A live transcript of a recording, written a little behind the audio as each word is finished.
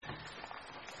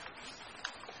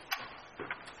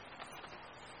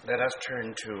Let us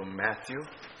turn to Matthew.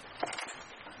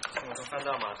 我们翻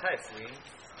到马太福音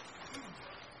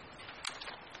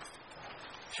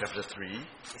Chapter 3.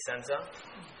 第3章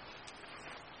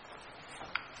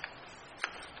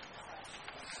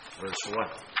Verse 1.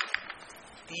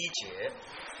 第1节。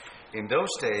 In those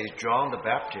days, John the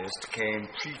Baptist came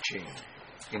preaching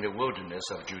in the wilderness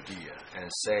of Judea and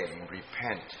saying,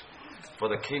 Repent, for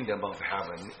the kingdom of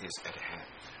heaven is at hand.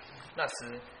 那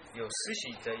时有施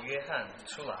洗的约翰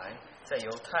出来，在犹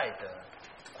太的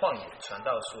旷野传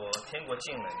道说：天国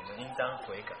近了，你们应当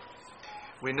悔改。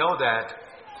 We know that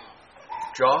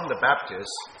John the Baptist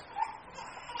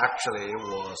actually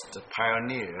was the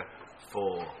pioneer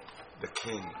for the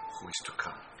king who is to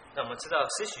come. 那我们知道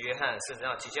施洗约翰是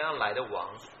让即将要来的王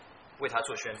为他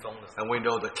做宣封的。 And we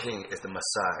know the king is the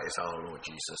Messiah, is our Lord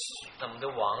Jesus. 那我们的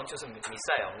王就是弥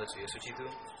赛亚，我们的主耶稣基督。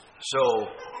 So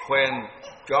when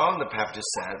John the Baptist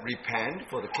said, Repent,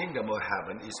 for the kingdom of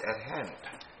heaven is at hand.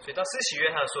 所以当施洗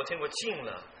约翰说天国近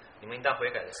了，你们应当悔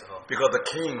改的时候， Because the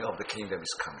king of the kingdom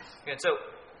is coming. 因为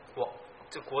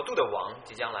这国度的王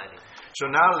即将来临。 So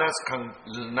now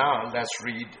let's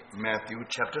read Matthew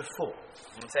chapter 4.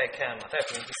 我们再看马太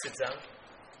福音第4章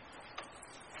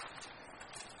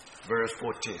Verse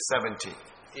 17.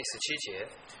 第17节。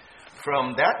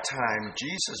 From that time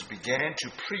Jesus began to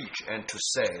preach and to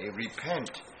say,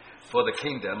 Repent, for the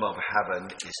kingdom of heaven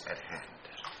is at hand.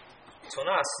 从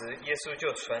那时，耶稣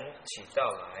就传起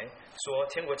道来说：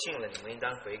天国近了，你们应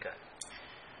当悔改。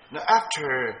 Now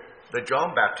after the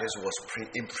John Baptist was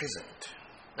imprisoned,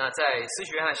 那在施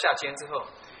洗约翰下监之后，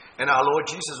 and our Lord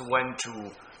Jesus went to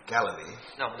Galilee,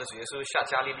 那我们的主耶稣下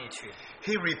加利利去，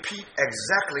 he repeat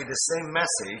exactly the same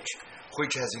message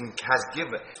which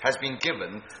has been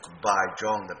given by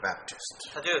John the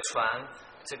Baptist. 他就传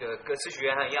这个跟施洗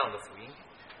约翰一样的福音。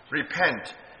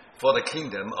 Repent, for the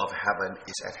kingdom of heaven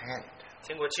is at hand.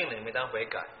 天国近了，你们应当悔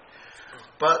改。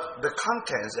 But the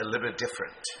content is a little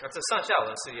different. 那这上下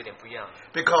文是有点不一样的。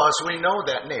 Because we know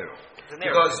that narrow.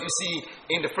 Because you see,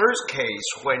 in the first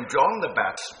case, when John the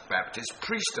Baptist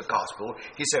preached the gospel,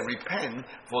 he said, Repent,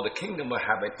 for the kingdom of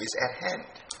heaven is at hand.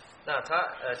 那他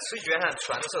施洗约翰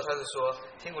传的时候，他是说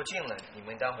天国近了，你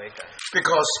们应当悔改。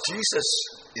 Because Jesus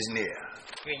is near.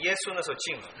 因为耶稣那时候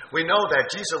近了。 We know that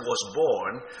Jesus was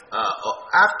born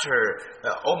after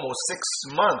almost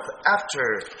 6 months after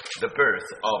the birth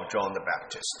of John the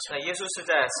Baptist. 那耶稣是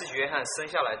在施洗约翰生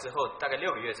下来之后，大概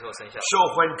6个月之后生下来。 So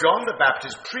when John the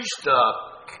Baptist preached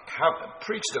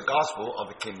the gospel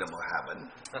of the kingdom of heaven,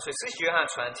 那所以施洗约翰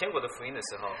传天国的福音的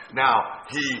时候， now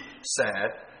he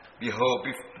said, Behold,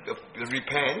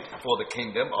 repent, for the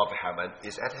kingdom of heaven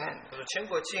is at hand. 他说天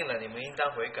国近了，你们应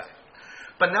当悔改。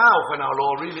 But now, when our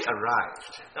Lord really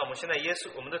arrived, 那我们现在耶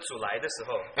稣，我们的主来的时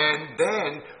候， and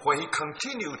then when he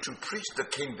continued to preach the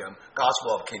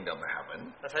gospel of kingdom of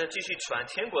heaven, 那他就继续传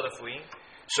天国的福音。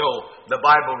 so the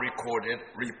Bible recorded,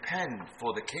 Repent,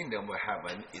 for the kingdom of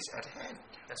heaven is at hand.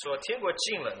 他说天国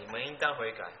近了，你们应当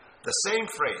悔改。 The same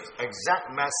phrase, exact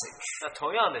message. 那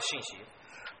同样的信息，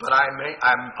 But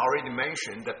I'm already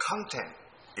mentioned the content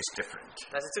is different.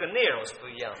 但是这个内容是不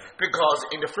一样的。 Because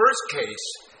in the first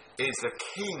case is the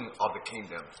king of the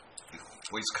kingdom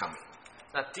who is coming.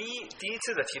 那第一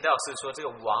次的提到是说这个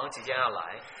王即将要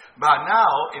来。 But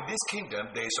now in this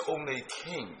kingdom there is only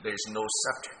king, there is no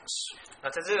subjects.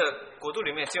 那在这个国度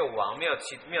里面只有王，没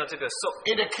有这个受。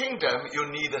 In the kingdom you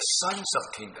need the sons of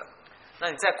kingdom. 那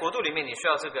你在国度里面，你需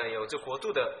要有这国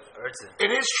度的儿子。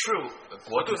 It is true,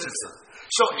 国度之子.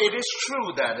 So it is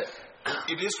true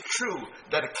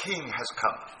that a king has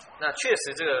come. 那确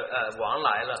实这个王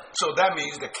来了， So that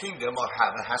means the kingdom of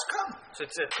heaven has come. 所以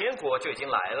这天国就已经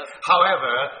来了。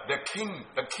 However,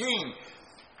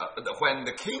 when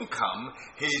the king comes,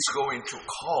 he is going to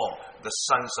call the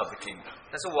sons of the kingdom.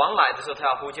 但是王来的时候，他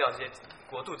要呼叫这些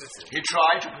国度之子。 He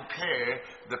tried to prepare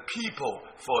the people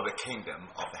for the kingdom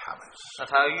of the heavens. 那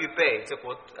他要预备这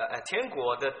天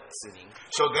国的子民。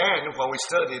 So then, when we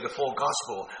study the full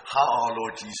gospel, how our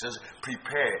Lord Jesus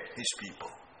prepared his people.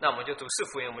 那我们就读四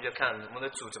福音，我们就看我们的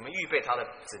主怎么预备他的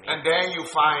子民。 And then you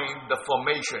find the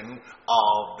formation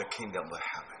of the kingdom of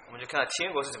heaven. 我们就看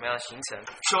天国是怎么样形成。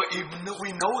 So if we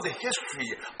know the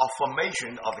history of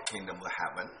formation of the kingdom of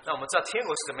heaven, 那我们知道天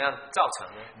国是怎么样造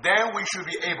成的， then we should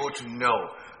be able to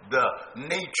know the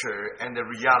nature and the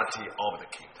reality of the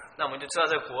kingdom. 那我们就知道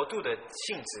这个国度的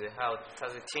性质，还有它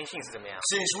的天性是怎么样。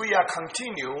 Since we are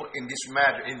continue in this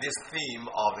matter, in this theme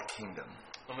of the kingdom,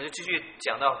 我们就继续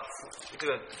讲到这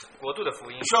个国度的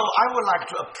福音。 so I would like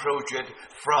to approach it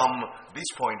from this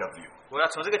point of view. 我要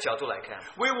从这个角度来看。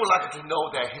 We would like to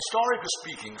know that historically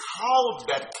speaking, how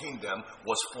that kingdom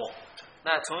was formed.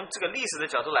 那从这个历史的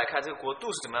角度来看，这个国度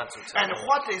是怎么样组成 And 的？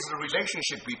 what is the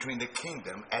relationship between the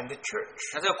kingdom and the church?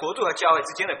 那这个国度和教会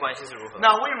之间的关系是如何？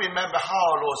 Now we remember how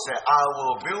our Lord said, I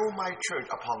will build my church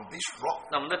upon this rock.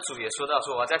 那我们的主也说到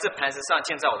说，我在这磐石上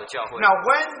建造我的教会。 Now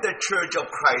when the church of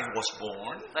Christ was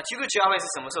born, 那基督教会是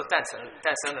什么时候诞生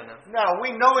的呢？ now we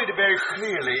know it very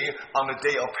clearly on the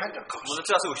day of 我 Pentecost. 们都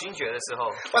知道是五旬节的时候。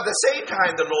 But at the same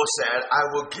time, the Lord said, I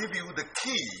will give you the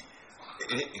key.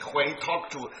 When he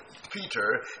talked to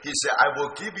Peter, he said, I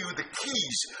will give you the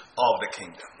keys of the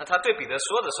kingdom. 那他对彼得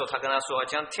说的时候，他跟他说，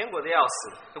将天国的钥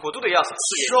匙、国度的钥匙赐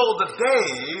给 So 你。 the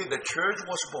day the church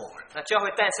was born, 那教会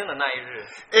诞生的那一日，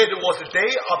 it was the day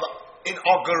of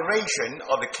inauguration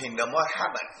of the kingdom of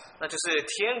heaven. 那就是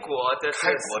天国的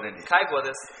开国的那开国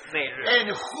的那一日。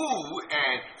 And who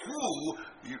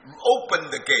opened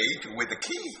the gate with the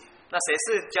key? 那谁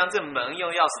是将这门用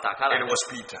钥匙打开来 And it 的？ was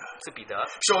Peter. 是彼得。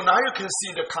 So now you can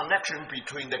see the connection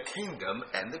between the kingdom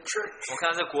and the church. 我看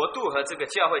到这国度和这个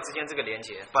教会之间这个连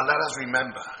结。 But let us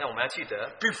remember, 但我们要记得，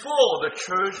 before the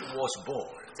church was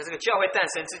born, 在这个教会诞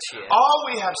生之前， all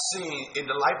we have seen in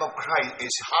the life of Christ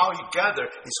is how he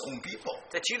gathered his own people.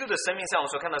 在基督的生命上，我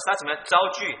所看到是他怎么样招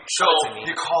聚 So 他的子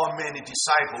民 he。called many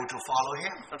disciples to follow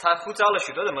him. 那他呼召了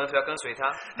许多的门徒要跟随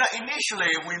他。 Now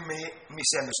initially we may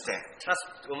misunderstand. 那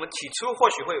我们起初或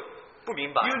许会不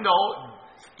明白。 You know,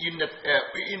 in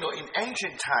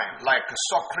ancient time, like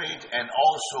Socrates and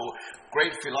also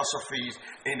great philosophies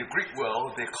in the Greek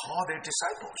world, they call their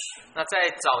disciples. 那在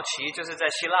早期，就是在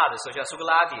希腊的时候，像苏格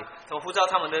拉底，他们呼召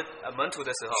他们的门徒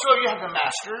的时候， So you have a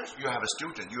master, you have a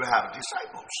student, you have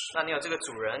disciples. 那你有这个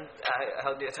主人，还有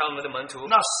他们的门徒。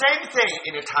 Now same thing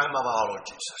in the time of our Lord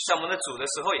Jesus. 在我们的主的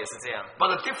时候也是这样，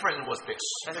 But the difference was this.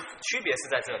 但是区别是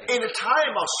在这里。 In the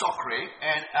time of Socrates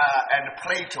and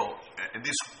Plato,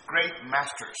 these great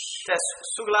masters. 在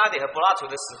苏格拉底和柏拉图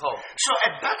的时候， So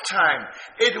at that time,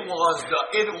 it was the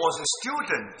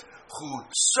student who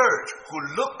searched, who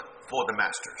looked for the 那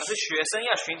masters. 是学生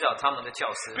要寻找他们的教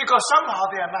师， Because somehow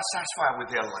they are not satisfied with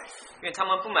their life. 因为他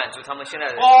们不满足他们现在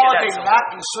的 Or 现在 they 的生活，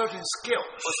 lack in certain skills.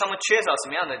 或者他们缺少什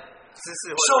么样的知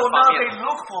识或 So 者 now 方 they 面。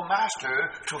 look for master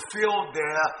to fill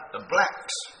their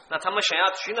blanks. 那他们想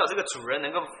要寻找这个主人，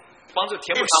能够帮助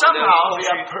填补 If 他们的 somehow 空 they 虚。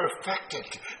 are perfected,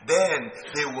 then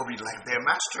they will be like their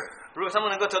master. 如果他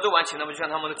们能够得到完全，那么就像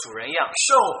他们的主人一样。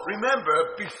 So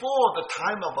remember, before the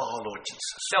time of our Lord Jesus,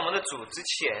 在我们的主之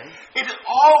前， it is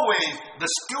always the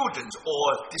students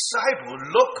or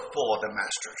disciples look for the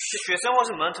masters. 是学生或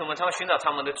是门徒们，他们寻找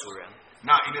他们的主人。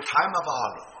 Now, in the time of our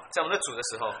Lord, 在我们的主的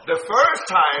时候， the first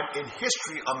time in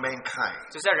history of mankind,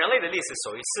 就是在人类的历史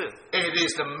首一次， it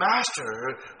is the master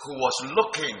who was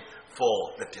looking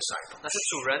for the disciples. 那是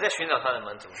主人在寻找他的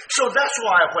门徒。 So that's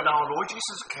why when our Lord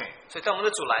Jesus came, 所以当我们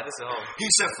的主来的时候， he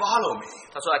said, follow me.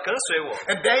 他说：“来跟随我。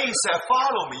 And then he said,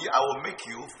 follow me, I will make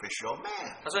you fisher of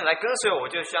men. ”他说：“你来跟随我，我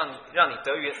就让你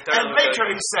得人 And 如得 later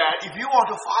鱼。 he said, if you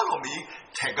want to follow me,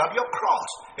 take up your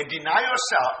cross and deny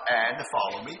yourself and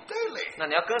follow me daily. 那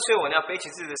你要跟随我，你要背起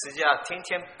自己的十字架，天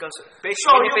天跟随，天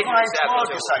So 天 you 背起 find 十字架跟 12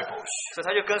随我。” disciples. 所以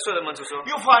他就跟所有的门徒说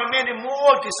You find many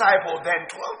more disciples than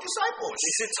 12 disciples.：“ 你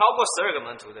是超过12个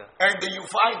门徒的。 And then you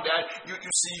find that you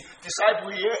see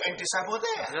disciple here and disciple 你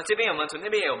there. 说这边有门徒，那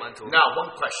边也有门徒。 Now,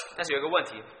 one question. 但是有一个问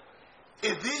题，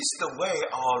 Is this the way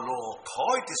our Lord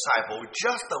called disciples,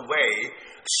 just the way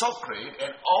Socrates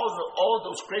and all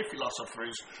those great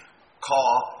philosophers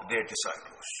call their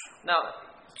disciples? 那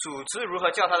主是如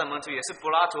何叫他的门徒，也是柏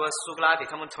拉图和苏格拉底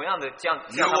他们同样的这样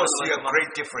You 叫他 will 们 see 的 a 门徒吗？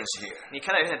 great difference here. 你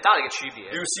看到有很大的一个区别。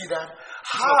 You see that?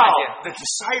 How the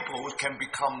disciples can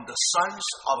become the sons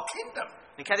of kingdom.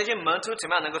 你看这些门徒怎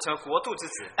么样能够成为国度之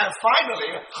子？ And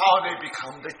finally, how they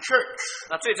become the church.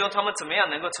 那最终他们怎么样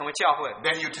能够成为教会？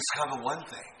 Then you discover one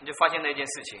thing. 你就发现那件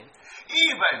事情，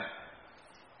 Even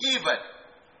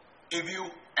if you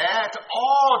add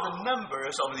all the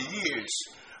numbers of the years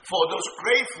for those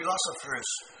great philosophers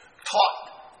taught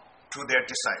to their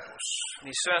disciples.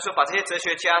 你虽然说把这些哲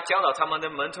学家教导他们的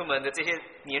门徒们的这些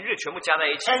年日全部加在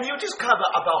一起， And you discover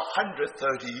about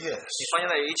 130 years. 你发现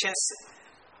了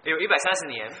有130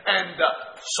年。 And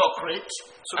Socrates,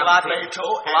 and Socrates, Plato, and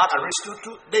Plato,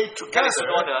 Aristotle, they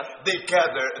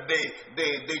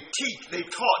teach, they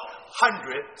taught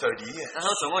 130 years. 然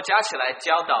后总共加起来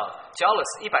教了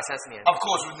130年。 Of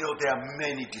course, we know there are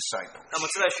many disciples. 那么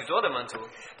知道许多的门徒，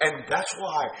 And that's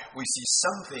why we see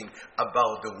something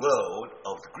about the world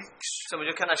of the Greeks. 所以我们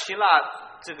就看到希腊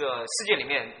这个世界里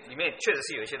面确实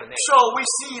是有一些的内容。 So we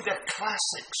see the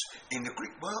classics in the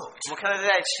Greek world. 我们看到在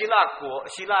希腊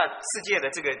世界的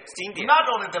这个经典， Not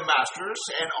only the masters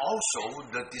and also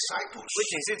the disciples. 不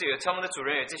仅是有他们的主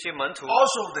人有这些门徒，还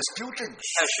Also the students.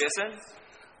 有学生。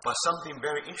But something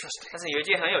very interesting. 但是有一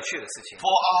件很有趣的事情，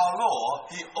 For our Lord,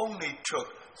 He only took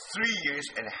 3 years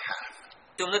and a half.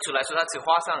 对我们的主来说，他只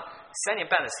花上3年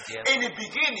半的时间。 In the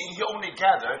beginning, He only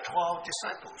gathered 12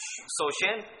 disciples. 首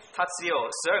先，他只有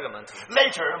12个门徒，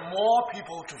 Later, more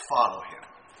people to follow Him.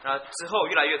 然后之后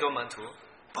越来越多门徒。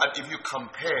 But if you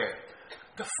compare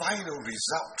the final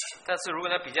result, 但是如果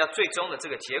呢比较最终的这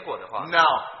个结果的话， now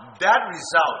that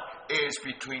result is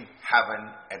between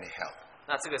heaven and hell.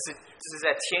 那这是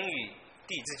在天与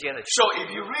地之间的。 So if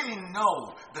you really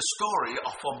know the story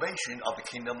of formation of the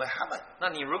kingdom of heaven, 那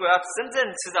你如果要真正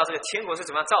知道这个天国是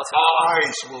怎么样造成的，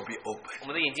 eyes will be open. 我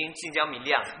们的眼睛即将明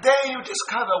亮。 Then you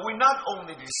discover we're not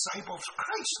only disciples of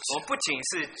Christ 我们不仅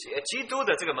是基督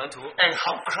的这个门徒， and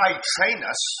how Christ trained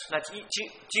us, 那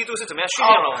基督是怎么样训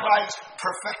练了 how 我们？ Christ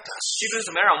perfect us. 基督是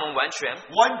怎么样让我们完全？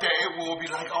 One day we will be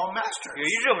like our master, 有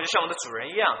一日我们就像我们的主人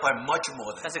一样， but much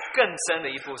more than 但是 that. 更深的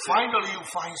一步是， Finally, you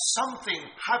find something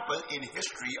happen in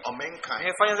history of 你 mankind.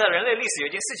 会发现在人类历史有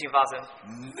一件事情发生，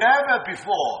 Never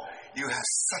before you have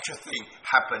such a thing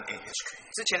happen in history.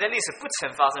 之前在历史不曾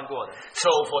发生过的。 So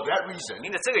for that reason,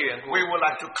 因着这个缘故， we would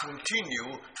like to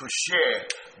continue to share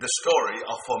the story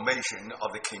of formation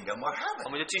of the kingdom of 我 heaven.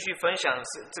 们就继续分享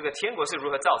是这个天国是如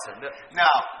何造成的。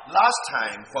 Now, last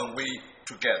time when we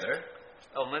together,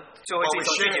 我们最后 when 这 we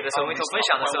种具 share 体的时候， on 我们一 this 同分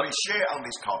享的时 when 候 we，share on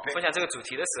this topic, 分享这个主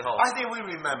题的时候， I think we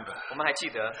remember 我们还记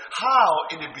得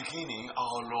how in the beginning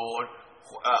our Lord,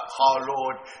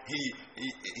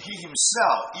 he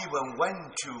himself even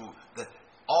went to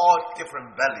all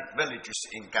different villages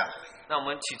in Galilee. 那我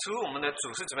们起初我们的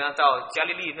主是怎么样到加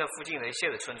利利那附近的一切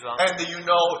的村庄， And you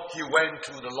know, he went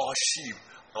to the lost sheep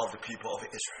of the people of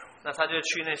Israel. 那他就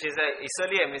去那些在以色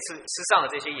列世上的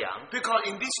这些羊， Because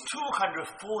in these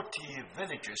 240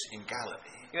 villages in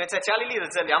Galilee, 因为在加利利的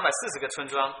这240个村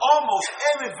庄， almost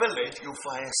every village you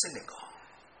find a synagogue.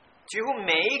 几乎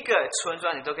每一个村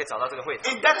庄你都可以找到这个会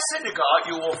堂， In that synagogue,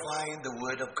 you will find the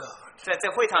word of God. 在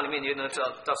会堂里面你就能找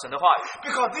到神的话语，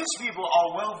 Because these people are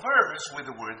well versed with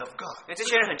the word of God. 因为这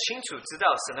些人很清楚知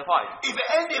道神的话语。 If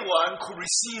anyone could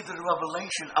receive the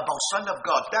revelation about Son of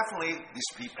God, definitely these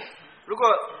people. 如果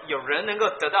有人能够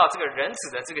得到这个人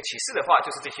子的这个启示的话，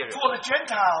就是这些人。 For the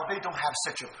Gentile, they don't have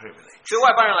such a privilege. 对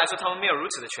外邦人来说，他们没有如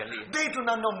此的权利， They do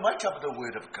not know much of the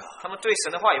word of God. 他们对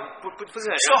神的话语不是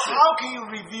很 So 认识。 how can you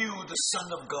reveal the Son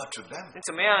of God to them? 你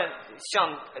怎么样将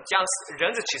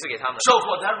人子启示给他们？ So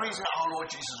for that reason, our Lord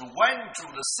Jesus went to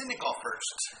the synagogue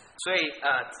first. 所以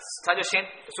他就先，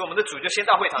所以我们的主就先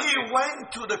到会堂 He 去，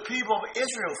 went to the people of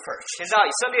Israel first. 先到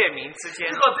以色列民之间，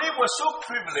 Because they were so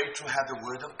privileged to have the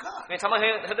word of God. 因为他们很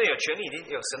有权利，已经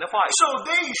有神的话语， So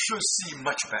they should see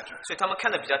much better. 所以他们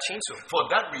看得比较清楚。 For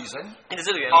that reason, 因着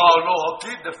这个原因， our Lord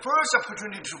gave the first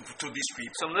opportunity to these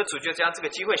people. 所以我们的主就将这个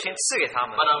机会先赐给他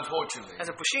们。 But unfortunately, 但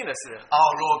是不幸的是，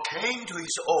 our Lord came to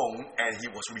his own and he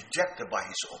was rejected by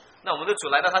his own. 那我们的主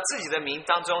来到他自己的民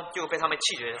当中，就被他们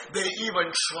弃绝， They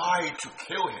even tried to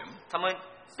kill him. 他们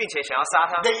并且想要杀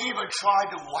他， They even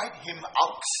tried to wipe him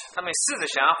out. 他们试着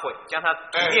想要将他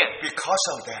屠 And 灭。 because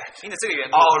of that, 因着这个缘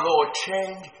故， our Lord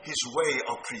changed his way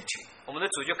of preaching. 我们的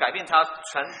主就改变他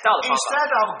传道的方法。 Instead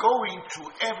of going to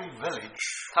every village,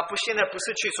 他现在不是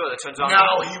去所有的村庄，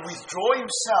 now he withdrew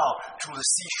himself to the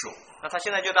seashore. 那他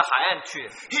现在就到海岸去，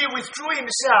 He withdrew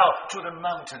himself to the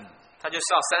mountain. 他就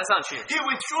到山上去， He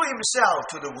withdrew himself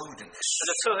to the wilderness. 他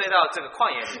就撤退到这个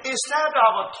旷野里。 Instead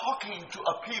of talking to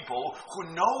a people who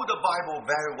know the Bible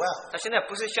very well, 他现在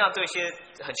不是像对一些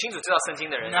很清楚知道圣经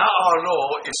的人， now our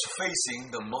Lord is facing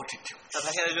the multitude. 那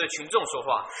他现在就是群众说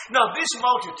话。 Now this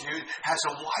multitude has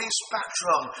a wide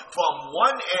spectrum from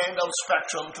one end of the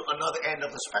spectrum to another end of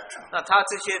the spectrum. 那他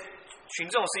这些群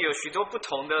众是有许多不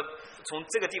同的，从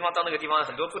这个地方到那个地方，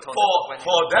很多不同的关系。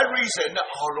 For that reason,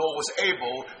 our Lord was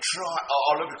able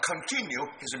to continue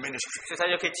his ministry. 所以他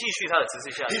就可以继续他的指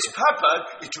示下去。 His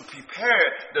purpose is to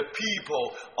prepare the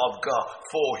people of God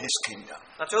for his kingdom.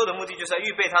 那最后的目的就是要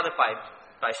预备他的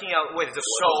百姓要为了这国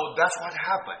So 度， that's what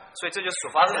happened. 所以这就是所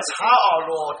发生的 That's 事情。 how our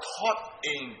Lord taught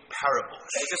in parables.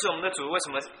 也就是我们的主为什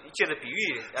么借着比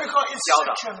喻来 Because it's 教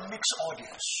导， such a mixed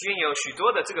audience. 因为有许多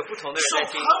的这个不同的人 So 在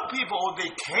听。 some people, they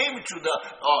came to the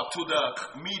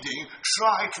meeting,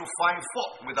 try to find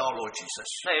fault with our Lord Jesus.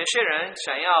 那有些人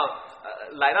想要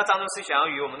来到当中是想要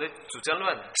与我们的主争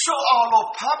论， So our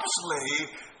Lord purposely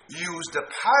used the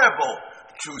parable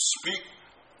to speak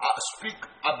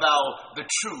about the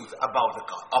truth about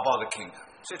the kingdom.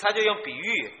 所以他就用比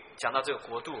喻讲到这个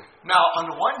国度。 Now, on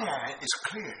the one hand, it's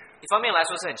clear. 一方面来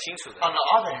说是很清楚的， On the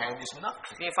other hand, it's not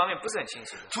clear. 另一方面不是很清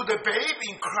楚的。 To the babe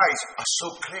in Christ are so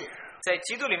clear. 在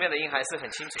基督里面的婴孩是很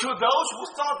清楚。 To those who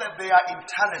thought that they are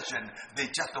intelligent, they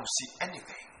just don't see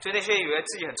anything. 对那些以为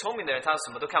自己很聪明的人，他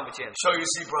什么都看不见。 So you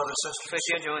see, brothers and 所以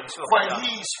sisters, 弟兄姐妹，你是否 when 看到？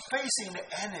 he is facing the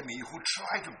enemy who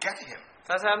tried to get him,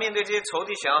 但是他面对这些仇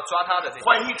敌想要抓他的这些，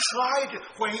 when he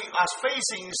was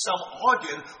facing some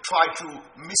audience tried to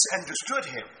misunderstood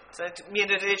him, 在面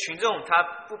对这些群众，他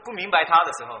不明白他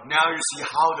的时候， now you see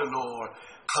how the Lord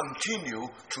continue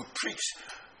to preach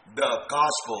the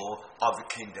gospel of the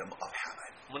kingdom of heaven.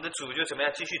 我们的主就怎么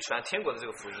样继续传天国的这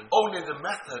个福音。 Only the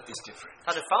method is different,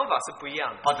 他的方法是不一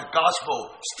样的， but the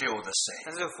gospel still the same.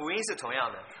 但是福音是同样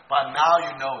的。 But now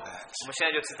you know that. 我们现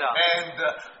在就知道， And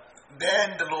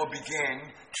then the Lord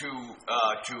began to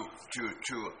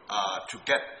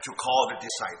call the 我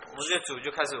disciples. 们这主就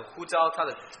开始呼召他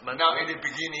的门徒。 Now in the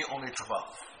beginning only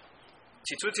 12.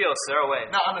 起初只有12位，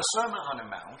 Now on the Sermon on the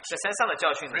Mount, 在山上的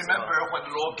教训的时候， remember when the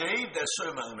Lord gave the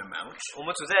Sermon on the Mount. 我们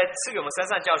主在赐给我们山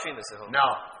上教训的时候，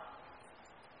 Now,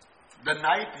 the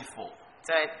night before,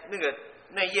 在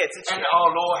那夜之前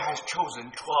and，our Lord has chosen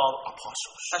 12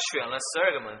 apostles 他选了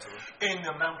12个门徒， in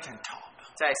the mountaintop.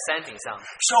 在山顶上。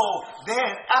 So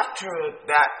then after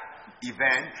that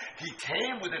event, he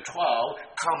came with the 12,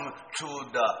 come to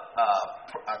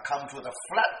the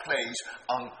flat place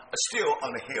still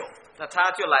on the hill. 那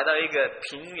他就来到一个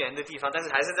平原的地方，但是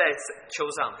还是在丘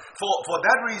上。 For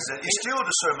that reason, it's still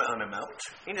the Sermon on the Mount.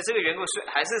 因此这个缘故是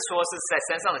还是说是在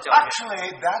山上的教训。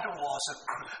 Actually,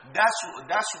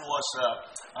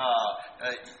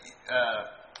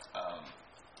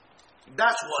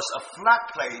 that was a flat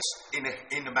place in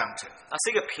the mountain. 啊，是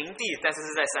一个平地，但是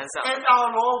是在山上。 And our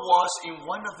Lord was in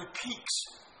one of the peaks,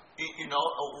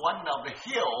 one of the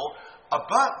hill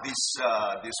above this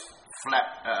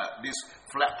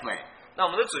flat plain. 那我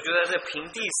们的主就在这平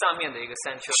地上面的一个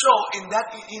山丘。 So in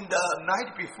the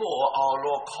night before, our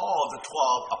Lord called the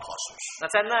 12 apostles.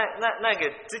 那在那个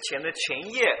之前的前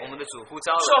夜，我们的主呼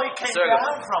召 So 了 he came 12个门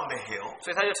down 徒， from the hill. 所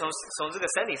以他就从这个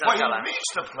山顶上 When he 下来，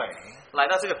 reached the plain,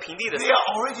 来到这个平地的时 there 候，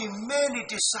 are already many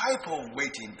disciples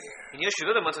waiting there. 已经有许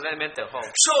多的门徒在那边等候。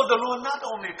 So the Lord not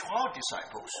only 12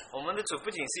 disciples, 我们的主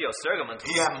不仅是有12个门徒，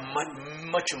 he had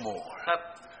much more. 他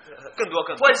更多。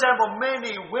 For example,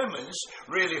 many women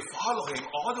really follow him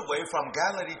all the way from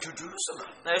Galilee to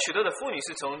Jerusalem. 那有许多的妇女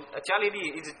是从加利利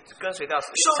一直跟随到 So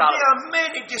撒 there 冷， are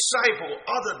many disciples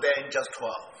other than just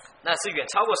 12. 那是远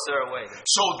超过12位的。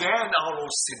 So then our Lord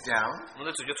sit down, 我们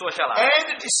的主就坐下来，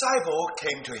 and the disciple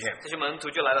came to him. 这些门徒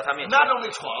就来到他面前， Not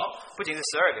only 12, 不仅是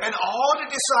12个， and all the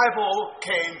disciples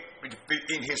came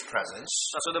in his presence.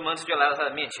 那所有的门徒就来到他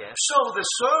的面前。 So the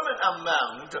Sermon on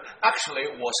Mount actually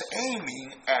was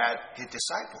aiming at his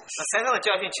disciples. 那山上的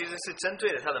教训其实是针对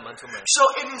着他的门徒们， So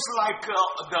it is like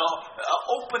the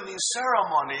opening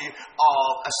ceremony of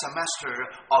a semester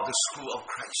of the School of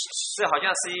Christ. 这好像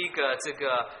是一个这个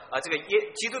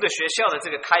基督的学校的这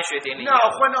个开学典礼一 Now,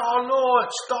 样。 when our Lord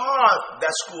started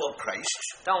that School of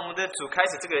Christ, 当我们的主开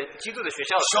始这个基督的学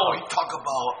校的时 so 候， he talked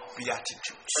about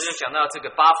beatitudes. 他就讲到这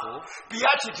个八福。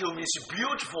 Beatitude means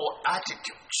beautiful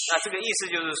attitudes. 那这个意思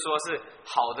就是说是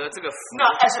好的这个福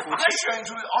Now, as a 福气。 Christian,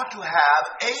 we ought to have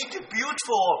 8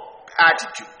 beautiful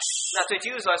attitudes. 那对基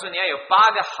督徒来说，你要有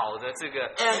8个好的这个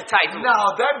And 态度，那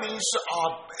now that means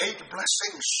 8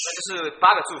 blessings. 就是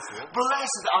8个祝福。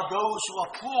 Blessed are those who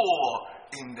are poor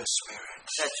in the spirit,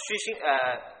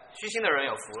 虚心的人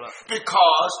有福了，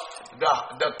 because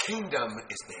the kingdom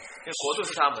is there. 因为国度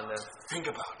是他们的。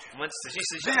 Think about it. 我们仔细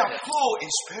思 They 想 are，poor in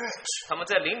spirit. 他们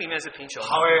在灵里面是贫穷的，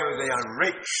 However, they are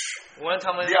rich. 无论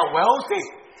他们 They are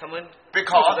wealthy. 他们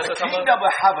Because 的 the 时候，他们 kingdom of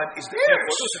heaven is 因为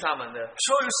国度 theirs. 是他们的。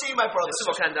 So you see, my 你 brothers, 是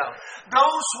否看到？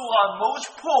 those who are most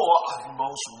poor are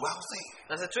most wealthy.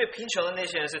 但是最贫穷的那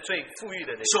些人是最富裕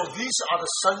的那些， So these are the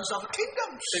sons of the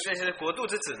kingdoms. 所以这些是国度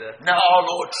之子的。 Now our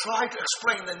Lord tried to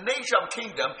explain the nature of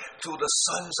kingdom to the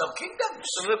sons of kingdoms.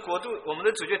 我们的国度，我们的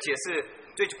主就解释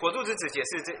对国度之子解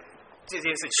释这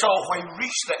件事情。 So when we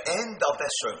reach the end of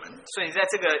that sermon, 所以你在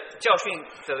这个教训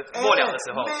的末了的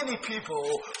时候， many people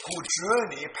who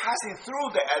journey passing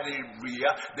through the area,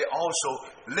 they also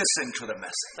listen to the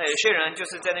message. 那有些人就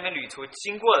是在那边旅途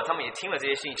经过了，他们也听了这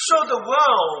些信息， So the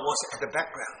world was at the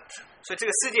background, 所以这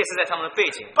个世界是在他们的背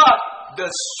景。 but the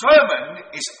sermon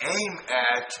is aimed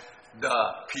at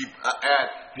at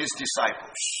his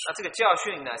disciples. 那这个教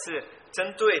训呢，是针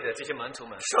对的这些门徒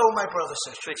们。 So my brothers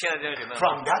and 所以， sisters, 亲爱的弟兄姐妹们，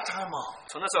 from that time on,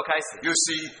 从那时候开始， you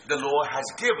see the Lord has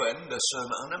given the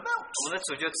Sermon on the Mount. 我们的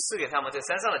主就赐给他们这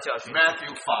山上的教训。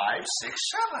 Matthew 5, 6,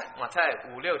 7. 马太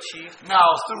5、6、7。 Now,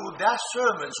 through that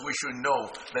sermons, we should know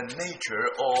the nature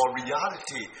or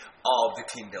reality of the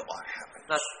kingdom of heaven.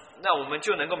 那我们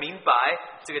就能够明白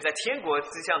这个在天国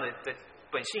之上的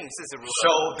本性事是如何。So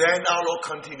then our Lord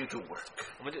continued to work.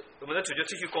 我们的主就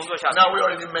继续工作下去。 Now we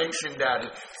already mentioned that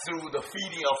through the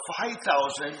feeding of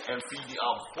 5,000 and feeding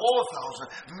of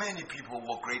 4,000, many people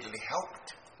were greatly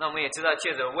helped. 那我们也知道，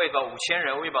借着喂饱5000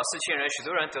人、喂饱4000人，许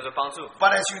多人得着帮助。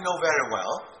 But as you know very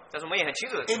well, 但是我们也很清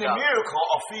楚的知 in the 道， miracle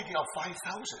of feeding of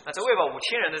 5,000, 那在喂饱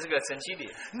5000人的这个神迹里，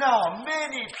 now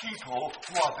many people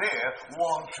who are there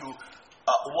want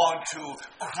to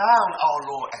crown our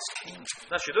Lord as king.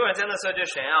 那许多人在那时候就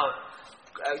想要，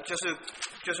就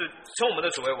是称我们的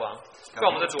主为王，冠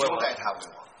我们的主为王。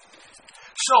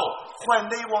 So when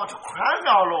they want to crown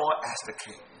our Lord as the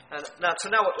king, 那称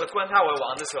他冠他为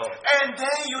王的时候， and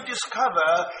then you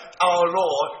discover our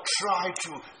Lord try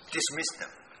to dismiss them.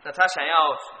 那他想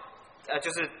要，就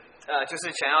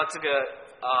是想要这个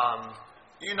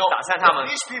You know, 打散他们。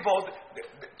 these people,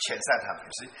 遣散他们,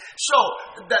 you see. So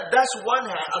that's one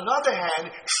hand. Another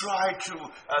hand, try to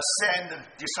send the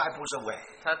disciples away.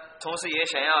 他同时也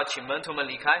想要请门徒们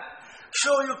离开。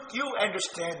 So you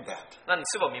understand that. 那你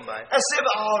是否明白？ As if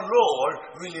our Lord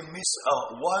really missed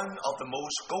one of the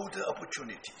most golden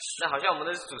opportunities. 那好像我们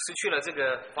的主失去了这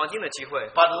个黄金的机会。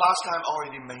 But last time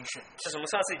already mentioned. 但是我们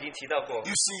上次已经提到过。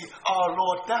 You see, our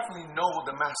Lord definitely knows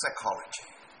the mass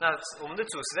psychology. 那我们的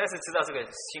主实在是知道这个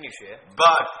心理学，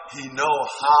 But he knows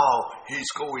how he's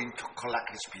going to collect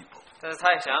his people. 但是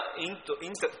他也想要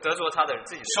得着他的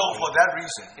自己的 So for that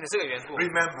reason, 因为这个缘故，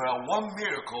 remember, one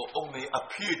miracle only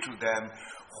appeared to them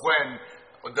when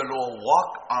the Lord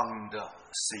walked on the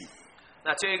sea.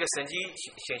 那就一个神迹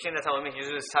显现在他们面前，就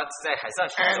是他在海上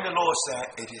行 And the 走。 Lord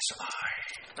said, "It is I."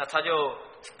 那他就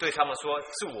对他们说：“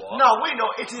是我。” Now we know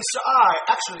it is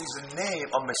I actually is the name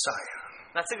of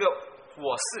Messiah. 那这个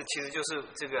我是其实就是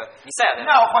这个弥赛亚的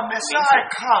Now when 名 Messiah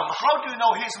字。 come, how do you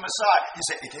know he's Messiah? He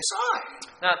said, "It is I."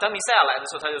 那当弥赛亚来的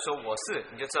时候，他就说：“我是。”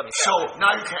你就知道弥赛 So 亚。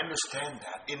 now you can understand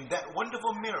that in that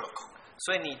wonderful miracle.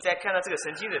 所以你在看到这个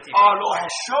神迹的地 Our 方， Lord has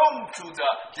shown to the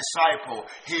disciple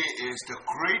He is the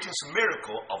greatest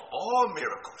miracle of all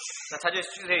miracles. 那他就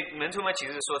对门徒们启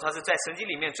示说，他是在神迹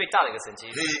里面最大的一个神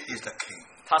迹， He is the King.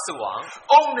 他是王。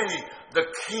 Only the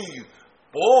King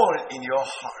born in your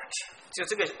heart. 就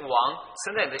这个王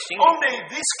生在你的心里， Only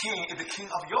this King is the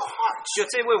King of your heart. 就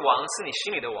这位王是你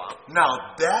心里的王。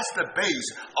 Now that's the base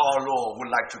our Lord would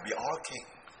like to be our King.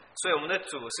 所以我们的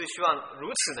主是希望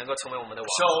如此能够成为我们的王。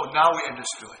 So now we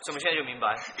understood. 所以我们现在就明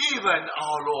白， Even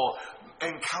our Lord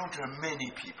encountered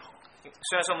many people.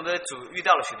 虽然说我们的主遇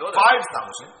到了许多的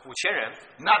5,000, 5000人，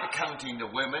 not counting the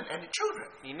women and the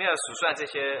children. 你没有数算这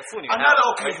些妇女， Another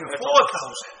occasion,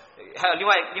 4,000. 还有另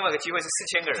外一个机会是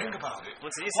4000个人 Think。about it. 我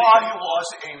们仔细思 While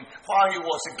考， he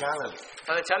was in Galilee.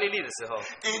 他在加利利的时候，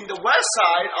 In the west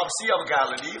side of Sea of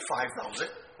Galilee, 5,000.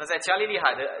 那在加利利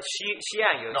海的西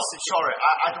岸有 No, 4000。 sorry,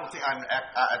 I don't think I'm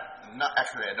not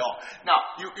accurate at all. Now,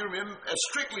 you remember,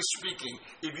 strictly speaking,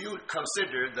 if you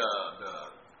consider the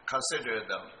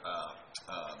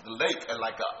lake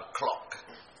like a clock.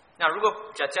 那如果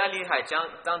把加利利海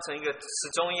当成一个时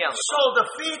钟一样， So the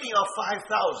feeding of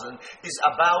 5,000 is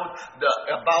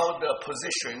about the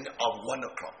position of 1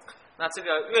 o'clock. 那这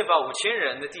个喂饱5000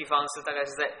人的地方是大概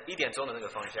是在1点钟的那个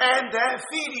方向。 And then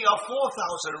feeding of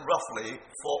 4,000 roughly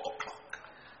 4 o'clock.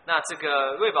 那这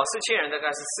个喂饱4000人大概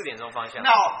是4点钟方向。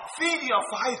 Now, feeding of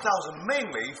 5,000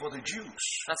 mainly for the Jews.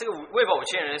 那这个喂饱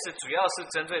5000人是主要是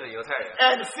针对的犹太人。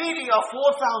 And feeding of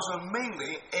 4,000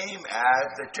 mainly aimed at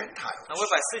the Gentiles. 那喂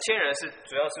饱4000人是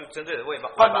主要是针对的喂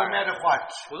饱。 But no matter what,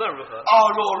 无论如何，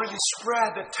 our Lord really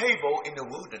spread the table in the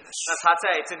wilderness. 那他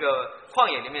在这个旷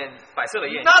野里面摆设了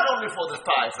宴席， Not only for the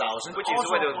 5,000, 不仅是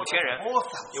also 为了 for 5000人， the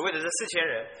 4,000. 也为了这4000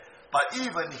人。 But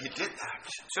even he did that.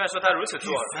 虽然说他如此 He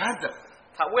做了， fed them.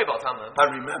 他喂饱他们， But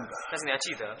remember, 但是你要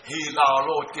记得， our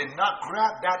Lord did not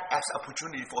grab that as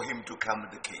opportunity for him to come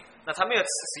the king. 那他没有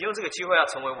使用这个机会要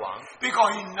成为王，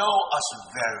 Because he knows us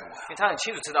very 因 well. 为他很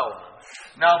清楚知道我们。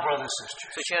 Now, brothers and sisters,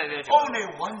 所以亲爱的弟兄姐妹， only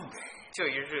one day, 就有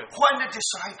一日， when the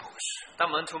disciples, 当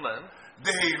门徒们，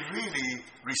 they really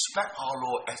respect our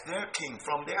Lord as their king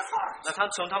from their hearts. 那他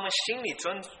从他们心里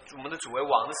尊我们的主为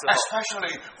王的时候，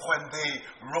 Especially when they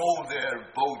roll their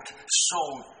boat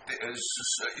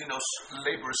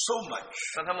labor so much.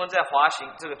 当他们在滑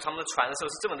行这个他们的船的时候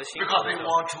是这么的辛苦 Because 的 they 时候，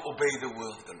 want to obey the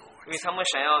will of the Lord. 因为他们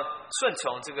想要顺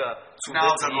从这个主的 Now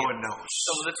旨 the 意， Lord 所以 knows.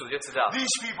 我们的主就知道，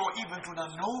 These people even do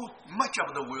not know much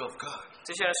of the will of God.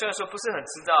 这些人虽然说不是很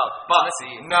知道神 But 的旨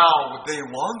意， now they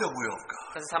want the will of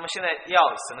God. 但是他们现在要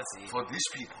神的旨意， For these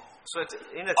people, 所以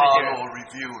因着这些 our 人， Lord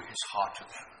revealed his heart to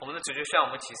them. 我们的主就向我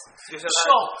们启示，就向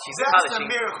So 他启示他的 that's the 心。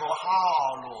 miracle how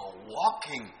our Lord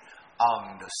walking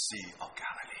on the Sea of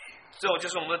Galilee. 这就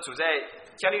是我们主在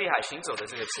加利利海行走的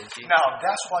这个神迹。 Now,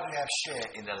 that's what we have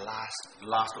shared in the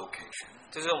last occasion.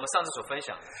 这是我们上次所分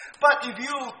享的。 But if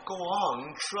you go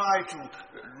on, try to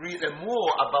read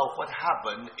more about what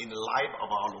happened in the life of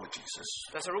our Lord Jesus.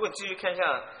 但是如果继续看下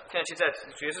去，在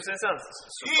主耶稣身上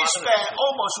所 He 发生的 spent 事情，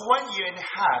 almost 1 year and a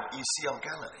half in Sea of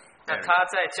Galilee. 那他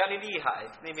在加利利海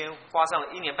那边花上了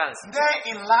1年半的时间。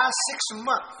 Then in last 6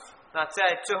 months, 那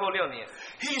在最后6年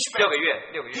he 6个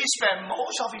月， he spent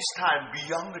most of his time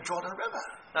beyond the Jordan River.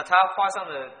 那他花上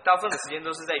的大部分的时间都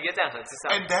是在约旦河之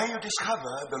上。 And then you discover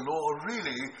the Lord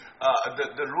really,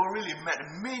 the Lord really met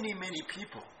many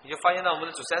people. 你就发现到我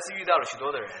们的主实在是遇到了许多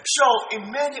的人， So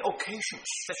in many occasions,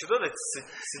 在许多的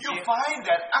时 you 间， find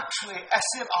that actually as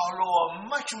if our Lord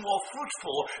much more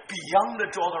fruitful beyond the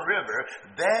Jordan River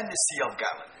than the Sea of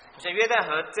Galilee. 像约旦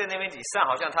河在那边以上，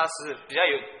好像他是比较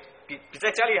有比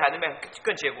在加利海那边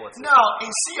更结果子。 Now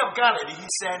in Sea of Galilee, he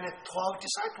sent 12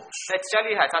 disciples 在加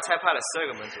利海，他差派了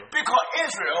12个门徒， because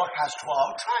Israel has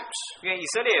 12 tribes. 因为以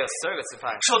色列有12个支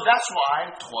派， So that's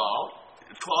why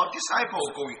 12 disciples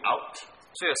going out.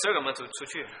 所以有12个门徒出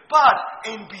去。 But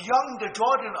in beyond the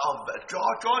Jordan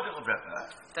River,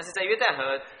 但是在约旦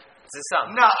河之上，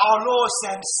 now our Lord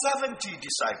sent 70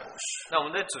 disciples. 那我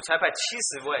们的主差派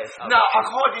70位。 Now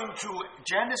according to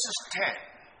Genesis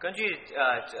 10, 根据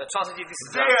创世纪第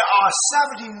10章， there are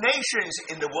 70 nations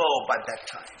in the world by that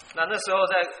time. 那时候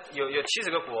有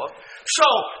70个国， So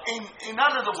in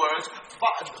other words,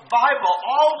 Bible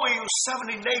always use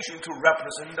 70 nations to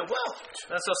represent the world.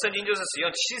 那时候圣经就是使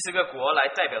用70个国来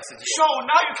代表世界。 So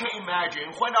now you can imagine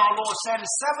when our Lord sent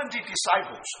 70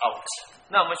 disciples out.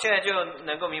 那我们现在就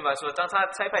能够明白说，当他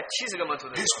差派70个门徒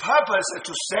的时 His 候， purpose is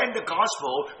to send the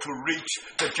gospel to reach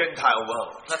the Gentile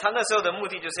world. 那他那时候的目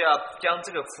的就是要将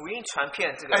这个福音传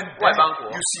遍这个 And 外 then 邦国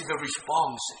you。see the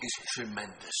response is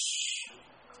tremendous.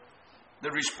 The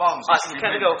response 啊， is 你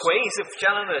看这个 tremendous. 回应是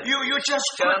相当的， You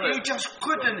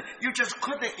just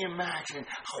couldn't imagine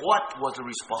what was the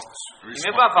response. 你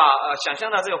没办法想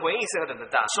象到这个回应是何等的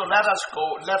大。 So let us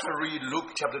read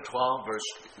Luke chapter 12 verse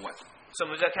 1. 所以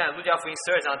我们就在看路加福音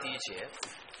12章第1节。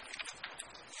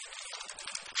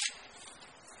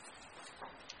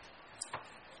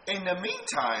 In the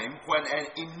meantime, when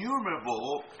an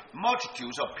innumerable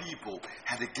multitudes of people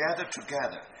had gathered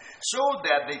together, so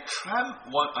that they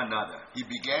tramped one another, he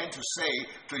began to say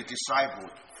to his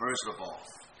disciples, first of all,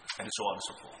 and so on and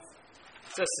so forth.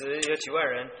 这时有几万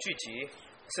人聚集，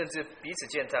甚至彼此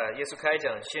践踏。耶稣开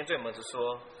讲，先对门徒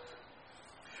说。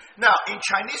 Now, in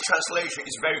Chinese translation,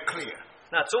 it's very clear.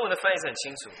 那中文的翻译是很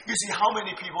清楚， You see how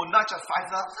many people, not just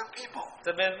 5,000 people,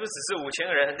 这边不只是5000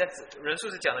个人，但人数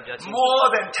是讲的比较清楚，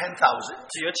 more than 10,000.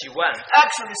 有几万，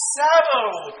 Actually,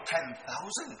 several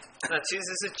 10,000. 那其实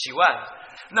是几万。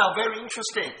 Now, very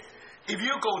interesting. If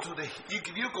you go to the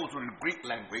Greek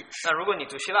language, 那如果你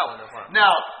读希腊文的话，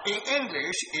 now in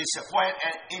English is when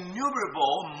an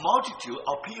innumerable multitude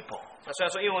of people. 那虽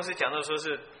然说英文是讲到说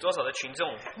是多少的群众，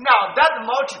 Now that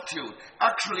multitude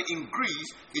actually in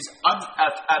Greece is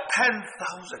at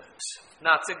 10,000.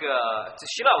 那这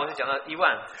希腊文是讲到1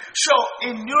万， So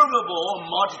innumerable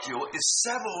multitude is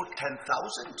several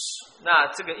 10,000s. 那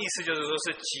这个意思就是说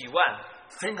是几万。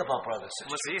 Think about brothers 我 and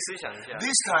们仔细思想一下， sisters.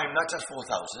 This time not just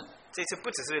 4,000, 这次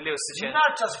不只是6、4千，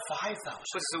 not just 5,000.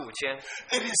 不只是5000，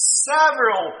 It is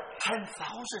several 10,000s.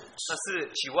 那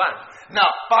是几万。 Now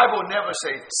Bible never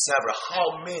say several.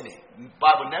 How many?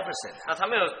 Bible never said that. 那他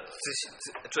没有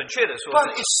准确的说 But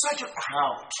是， it's such a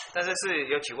crowd, 但是是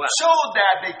有几万， so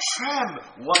that they tramp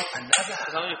one another.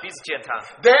 他们就彼此践踏。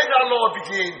 Then our Lord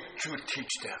began to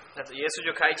teach them. 那耶稣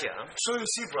就开讲， So you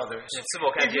see, brothers, 你是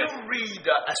否看 if you 见？ read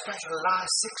especially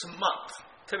last 6 months,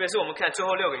 特别是我们看最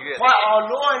后6个月， while our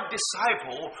Lord and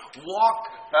disciple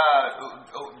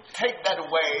take that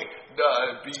way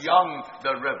beyond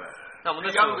the river, 那我们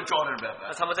的 beyond the 主， Jordan 那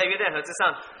River. 他们在约旦河之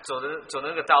上走的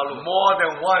那个道路， More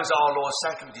than once our Lord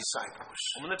said to disciples,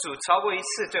 我们的主超过1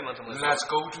次对门徒们说， let's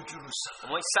go to Jerusalem.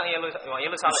 我们往耶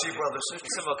路撒 You 冷 see, 去。 brothers and 你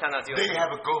sisters, 是否看到这 they 个？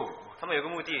 have a goal. 他们有个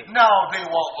目的， Now they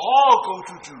will all go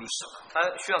to Jerusalem. 他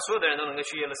希望所有的人都能够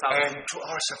去耶路撒冷。 And to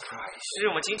our surprise, 这是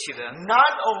我们惊奇的，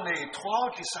 not only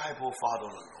 12 disciples follow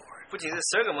the Lord, 不仅是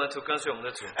12个门徒跟随我们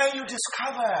的主， and you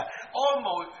discover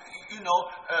almost,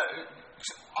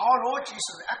 our Lord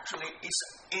Jesus actually is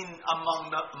in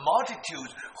among the multitudes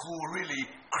who really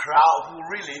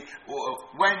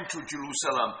went to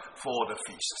Jerusalem for the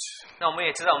feast. 那我们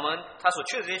也知道，他所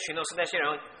去的这些群众是那些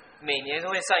人每年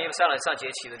会上耶路撒冷上节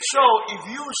期的。So if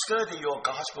you study your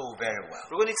gospel very well,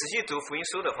 如果你仔细读福音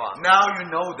书的话， now you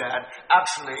know that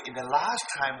actually in the last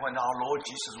time when our Lord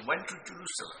Jesus went to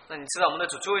Jerusalem, 那你知道我们的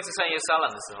主最后一次上耶路撒冷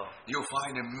的时候， you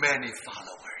find many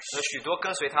followers, 有许多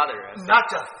跟随他的人， not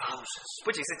just thousands,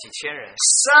 不仅是几千人，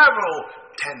 several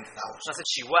 10,000. 那是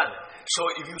几万人。 So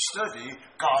if you study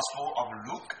Gospel of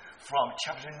Luke from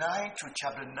chapter 9 to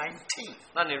chapter 19,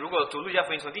 那你如果读路加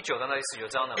福音从第9章到第19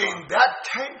章的话， in that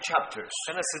 10 chapters,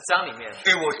 在那10章里面，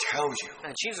 it will tell you 那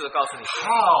很清楚的告诉你，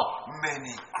 how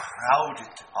many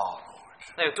crowded our Lord.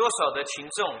 那有多少的群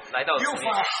众来到 You 主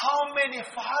面 find 前， how many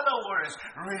followers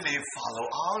really follow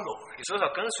our Lord. 有多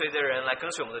少跟随的人来跟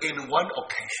随我们的主。 In one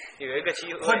occasion, 有一个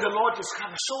机会， when the Lord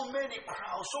discovered so many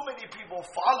crowds, so many people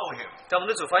follow him. 在我们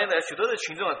的主发现了许多的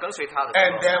群众跟随他的时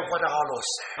And 候， then what our Lord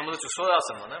said, 那我们的主说到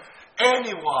什么呢？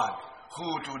 anyone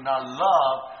who do not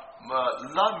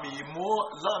love me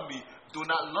more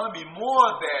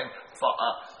than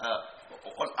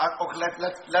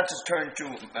let's turn to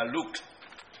Luke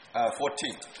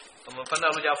 14. 我们翻到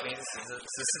路加福音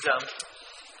14章，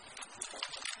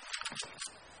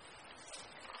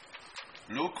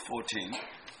 Luke 14.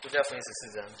 路加福音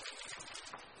14章。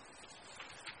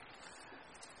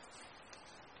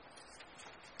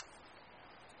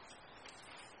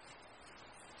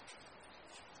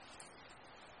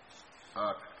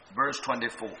Verse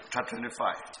 24, chapter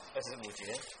 25. 25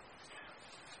节。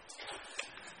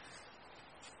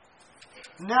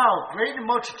 Now great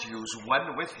multitudes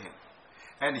went with him,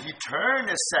 and he turned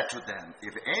and said to them,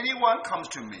 If anyone comes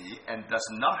to me and does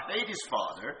not hate his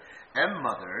father and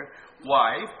mother,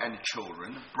 wife and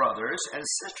children, brothers and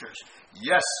sisters,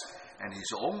 yes, and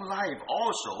his own life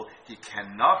also, he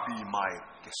cannot be my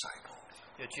disciple.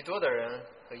 有极多的人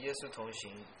和耶稣同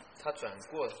行，他转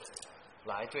过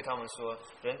来对他们说：“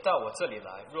人到我这里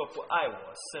来，若不爱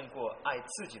我胜过爱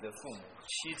自己的父母、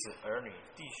妻子、儿女、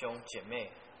弟兄、姐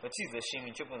妹和自己的性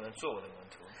命，就不能做我的门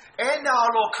徒。” And our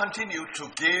Lord continued to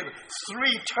give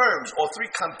 3 terms or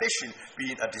 3 conditions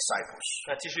being a disciple.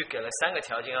 那继续给了3个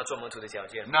条件要做门徒的条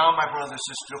件。 Now, my brother and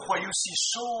sister, when you see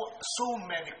so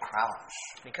many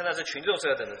crowds, 你看到这群众是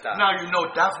何等的大， now you know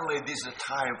definitely this is a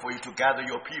time for you to gather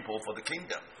your people for the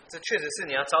kingdom. 这确实是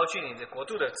你要招聚你的国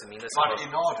度的子民的时候。 But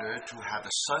in order to have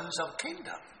the sons of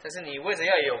kingdom, 但是你为着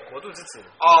要有国度之子，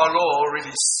 our Lord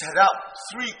already set up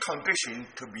 3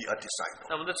 conditions to be a disciple.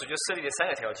 那我们的主就设立了3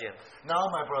个条件。 Now,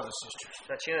 my brothers and sisters,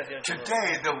 那亲爱的弟兄姊妹，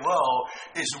 today the world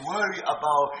is worried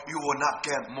about you will not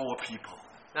get more people.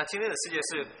 那今天的世界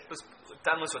是不是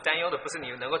他们所担忧的，不是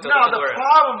你能够得到 Now, 更 the 多人？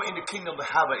 problem in the kingdom of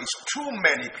heaven is too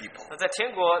many people. 那在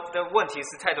天国的问题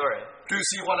是太多人。 Do you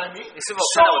see what I mean? 你是否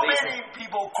So 看到我的意思？ many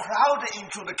people crowded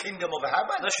into the kingdom of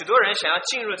heaven. 那许多人想要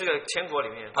进入这个天国里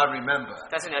面， But remember,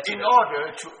 但是你要记 in 得，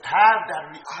 order to have that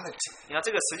reality, 你要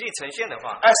这个实际呈现的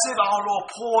话， as if our Lord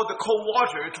poured the cold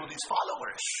water to these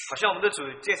followers. 好像我们的主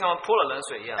在上面泼了冷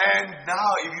水一样。 And now,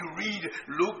 if you read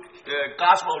Luke,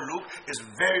 Gospel of Luke, is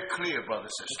very clear,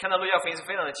 brothers and 你 sisters. 看到路加福音是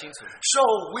非常的清楚， So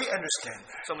we understand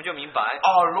that 所以我们就明白，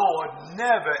 our Lord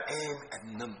never aimed at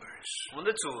numbers. 我们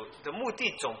的主的目的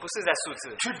总不是在数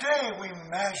字。 Today we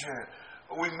measure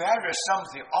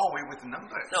something always with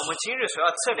numbers. 那我们今日所要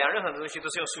测量任何东西都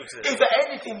是用数字。 If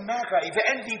anything mega, if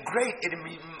anything great, it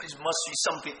must be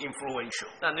something influential.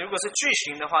 那你如果是巨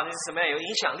型的话，那是什么样有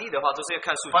影响力的话，都是要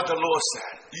看数 But 字。 the Lord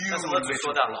said, 但是 you 我们主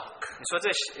说 little 到 flock. 你说这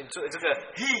个，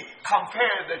 He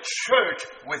compared the church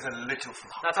with a little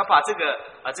flock. 那他把这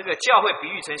个教会比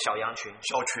喻成小羊群。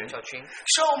小群。小群。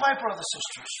 So, my brothers and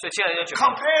sisters, 所以亲爱的弟兄姐妹，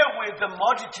 compare with the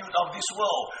multitude of this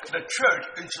world, the church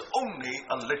is only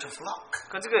a little flock.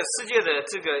 跟这个世界的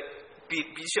这个比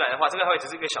起来的话，这个会只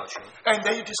是一个小群。 And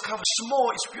then you discover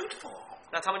small is beautiful.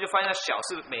 那他们就发现小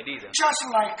是美丽的。 Just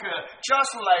like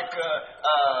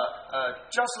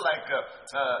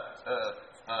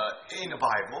in the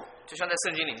Bible, 就像在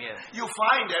圣经里面， you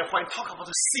find that when talk about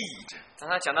the seed, 当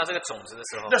他讲到这个种子的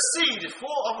时候， the seed is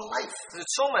full of life. 这是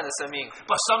充满着生命。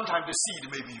 But sometimes the seed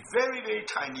may be very, very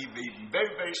tiny, maybe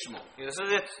very, very small. 有的时候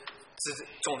这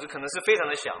种子可能是非常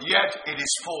的小， Yet it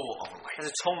is full of life. 但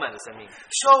是充满着生命。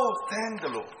 So thank the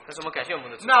Lord. 但是我们感谢我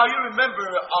们的主。 Now you remember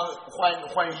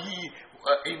when he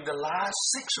in the last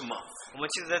 6 months. 我们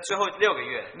记得在最后6个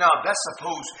月， Now let's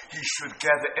suppose he should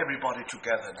gather everybody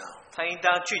together now. 他应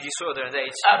当聚集所有的人在一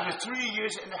起。 After 3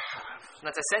 years and a half, 那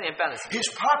在3年半的时间， his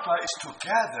purpose is to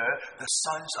gather the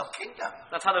sons of kingdom.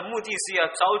 那他的目的是要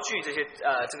招聚这些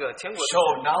这个天国的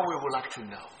So now we would like to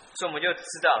know. 所以我们就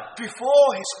知道 before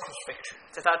his crucifixion,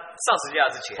 在他上十字架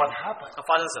之前 what happened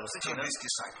发生什么事 to 情呢？ these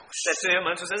disciples? 在这些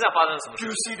门徒身上发生了什么事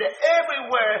You 情？ see that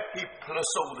everywhere he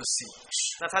sowed the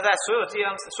seeds. 那他在所有地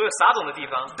方，所有撒种的地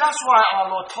方， That's why our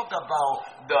Lord talked about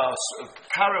the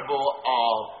parable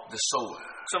of the sower.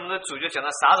 所以我们的主就讲到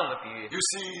撒种的比喻。 You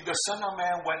see, the Son of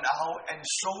Man went out and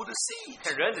sowed the seeds.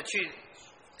 看人子去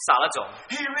撒了种，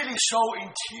 He really sowed in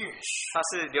tears. 他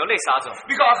是流泪撒种。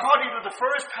 Because according to the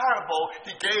first parable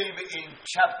he gave in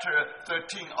chapter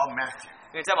 13 of Matthew,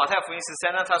 因为在马太福音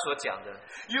13章他所讲的，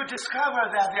 you discover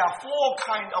that there are 4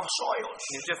 kinds of soils.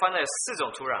 你就发现有4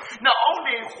种土壤。 Not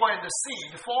only when the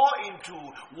seed fall into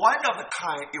one of the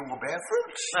kind, it will bear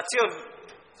fruit. 那只有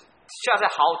下在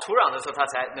好土壤的时候，它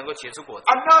才能够结出果子。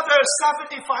 Another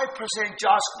 75%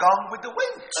 just gone with the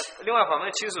wind. 另外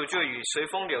75%就与随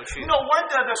风流去。 No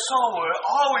wonder the sower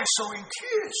always sowing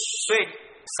tears. 所以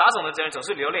撒种的人总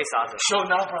是流泪撒种。 So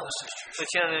now, brothers and sisters, 所以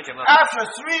亲爱的弟兄姐妹， after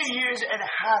 3 years and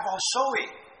a half of sowing,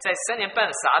 在3年半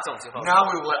的撒种之后， now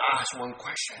we will ask one 我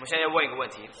question. 们现在要问一个问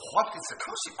题： What is the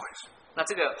consequence? 那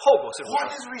这个后果是如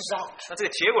What 何？ is the result? 那这个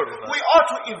结果如何？ We ought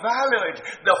to evaluate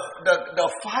the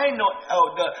final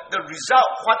the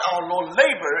result what our Lord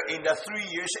labored in the 3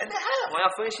 years and a 我 half. 们要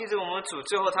分析这个我们主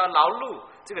最后他劳碌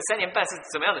这个3年半是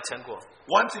怎么样的成果。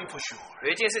 One thing for sure,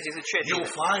 有一件事情是确定 you'll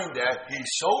的， find that he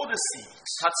sowed the seeds.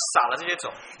 他撒了这些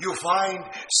种。 You find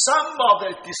some of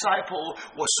the disciples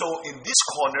were sown in this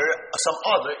corner, some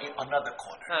other in another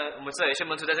corner. 那我们知道有些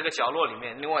门徒在这个角落里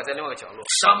面，另外在另外一个角落，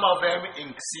 Some of them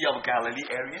in Sea of Galilee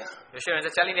area. 有些人在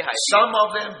加利利海地， Some of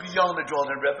them beyond the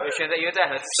Jordan River. 有些人在约旦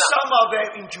河之上， Some of them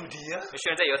in Judea. 有些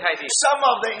人在犹太地， Some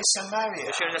of them in Samaria.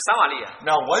 有些人在撒玛利亚。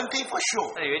 Now, one thing for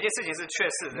sure. 那有一件事情是确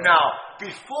实的， Now,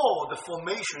 before the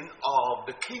formation of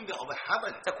the kingdom of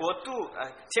heaven, 在国度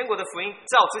天国的福音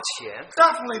造之前，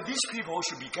 definitely these people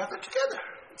should be gathered together.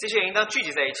 这些人应当聚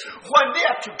集在一起。 When they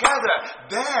are together,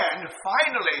 then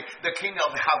finally the kingdom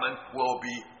of heaven will be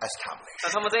established. 那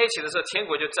他们在一起的时候，天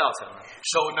国就造成了。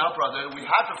 So now, brother, we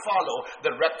have to follow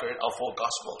the record of 4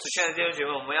 gospels. 所以现在弟兄姐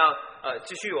妹，我们要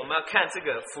继续，我们要看这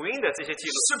个福音的这些记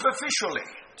录， Superficially,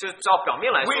 就是照表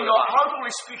面来说 we 的 know 话，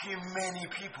 outwardly speaking, many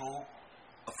people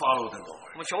follow the Lord.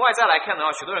 我们从外在来看的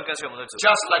话，许多人跟随我们的主，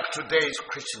 Just like today's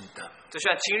Christendom. 就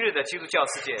像今日的基督教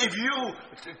世界。 If you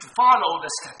follow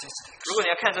the statistics, 如果你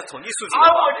要看这统计数据的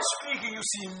话， outwardly speaking, you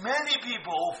see many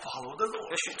people follow the Lord.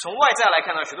 从外在来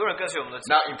看的话，许多人跟随我们的主。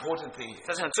 Now, important thing is,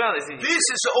 但是很重要的事情， this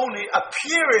is only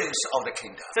appearance of the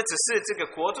kingdom. 这只是这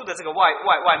个国度的这个外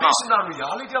貌， This is not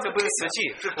reality of 这 the 不是实 kingdom. 际，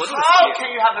这是国度的实 How 际。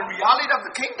 can you have the reality of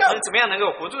the 那 kingdom? 怎么样能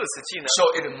够有国度的实际呢？ So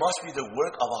it must be the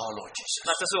work of our Lord Jesus.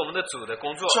 那这是我们的主的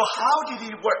工作。 So how did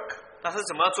he work? 那他是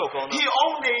怎么样做工呢？ He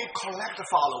only collect the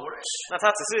followers. 那他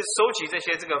只是收集这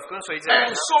些这个跟随者， And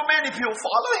so many people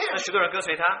follow 那 him. 许多人跟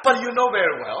随他， But you know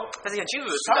very well, 但是很清楚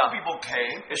的知 some 道， people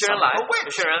came, 有些 some 人来， people 有 went.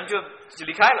 些人就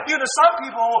离开了。 Some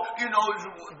people,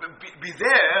 be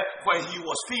there when he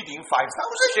was feeding 有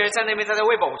 5,000. 些人在那边，他在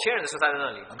喂饱5000人的时候，他在那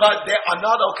里。 But there are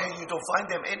another occasion you don't find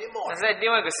them anymore. 但是在另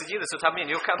外一个时机的时候，他们也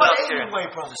就看不 But 到这些人。 anyway,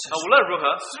 brothers and 无 sisters, 论如何，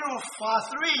 through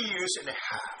 3 years and a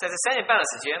half, 在这3年半的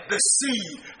时间， the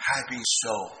seed had been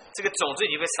sown. 这个种子已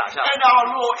经被撒下来。 And our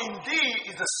Lord indeed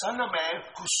is the Son of Man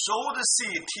who sowed the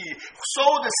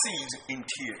seeds in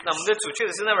tears. 那我们的主确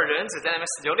实是那位人子在那边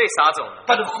流泪撒种的，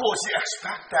 But of course, you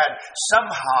expect that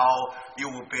somehow you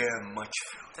will bear much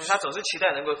fruit. 但是他总是期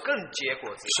待能够更结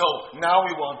果子。 So now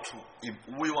we want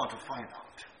to find out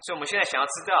所以我们现在想要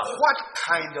知道， what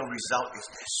kind of result is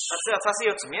this? 那知道他是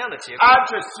有怎么样的结果。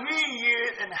 After 3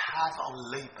 years and a half of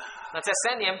labor, 那在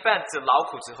3年半的劳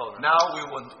苦之后呢， now we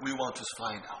want to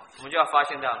find out 我们就要发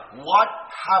现到， what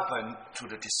happened to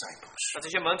the disciples. 那这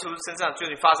些门徒身上究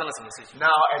竟发生了什么事情？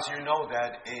 Now, as you know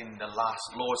that in the last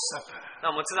Lord's Supper, 那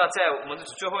我们知道，在我们的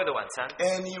主最后的晚餐，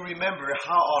 and you remember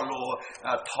how our Lord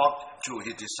talked to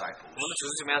his disciples. 我们的主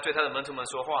是怎么样对他的门徒们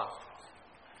说话？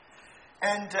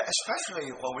 And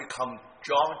especially when we come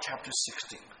John chapter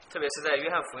 16. 特别是在约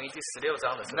翰福音第16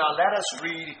章的时候， Now let us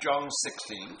read John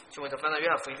 16, 请我们翻到约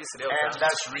翰福音第16 and 章，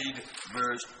 let's read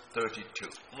verse 32.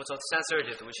 我们从32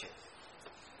节读起。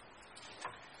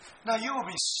 Now you will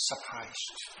be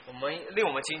surprised. 我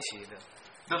们惊奇的，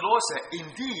 The Lord said,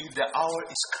 indeed the hour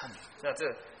is coming. 那这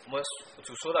我们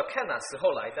主说到，看哪时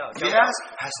候来到， Yes,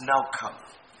 has now come.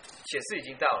 显示已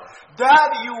经到了，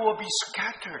 That you will be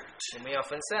scattered, 我们要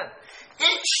分散，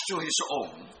 each to his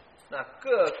own, 那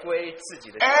各归自己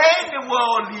的家， and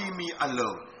will leave me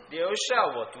alone. 留下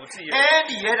我独自一人。 And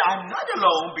yet I'm not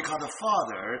alone because the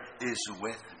Father is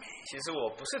with me. 其实我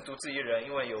不是独自一人，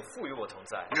因为有父与我同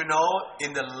在。 You know,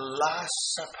 in the Last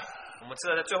Supper, 我们知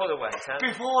道在最后的晚餐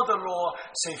before the Lord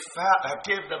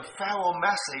gave the farewell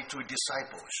message to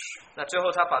disciples 那最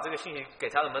后他把这个信息给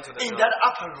他的门徒的时 in 候 that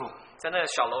upper room, 在那个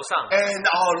小楼上 and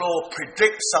our Lord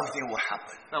predict something will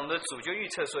happen. 那我们的主就预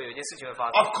测说有一件事情会发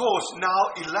Of 生 course, now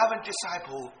 11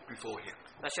 disciples before him,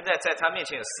 那现在在他面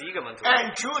前有11个门徒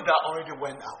and Judah already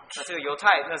went out. 那这个犹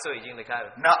太那时候已经离开了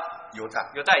Not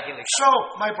Judah. 犹太已经离开 So,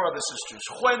 my brothers and sisters,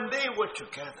 when they were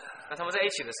together, 那他们在一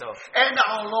起的时候 and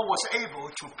our Lord was able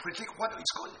to predict what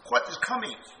is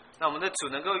coming. 那我们的主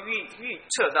能够预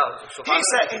测到所 He 发生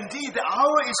said, 的 indeed, the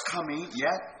hour is coming,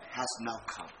 yet has now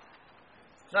come,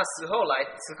 那时候来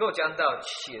时候将到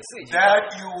且是已经到 that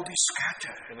you will be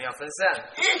scattered, 你们要分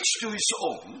散 each to his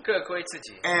own, 各归自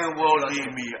己 and will leave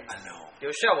me alone.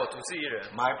 留下我独自一人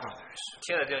My brothers,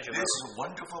 亲爱的弟兄姐妹 this is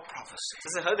wonderful prophecy. 这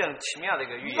是何等奇妙的一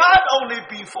个预言 Not only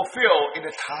be fulfilled in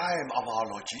the time of our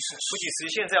Lord Jesus, 不仅实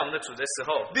现在我们的主的时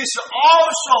候 this is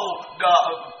also the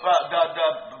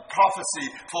prophecy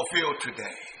fulfilled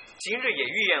today. 今日也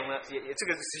预言了也这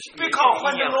个是也 Because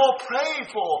when 应验 the 了 Lord prayed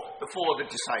for the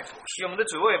disciples, 因为我们的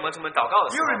主为门徒们祷告的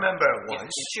时 you 候 remember 你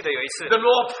once 记得有一次 the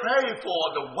Lord prayed for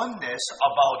the oneness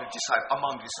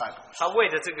among disciples. 他为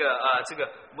着这个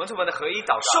门徒们的合一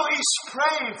祷 So 告 he's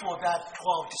praying for that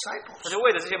 12 disciples, 他就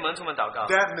为着这些门徒们祷告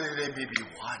that they may be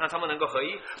one. 让他们能够合一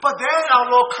But then our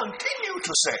Lord continued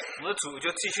to say, 我们的主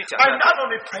就继续讲 I not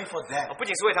only pray for them, 不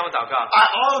仅是为他们祷告 I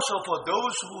also for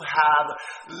those who have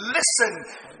listened,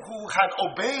 who have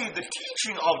obeyed the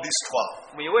teaching of these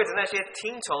 12. 我们也为着那些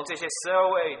听从这些12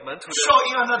位门徒的 So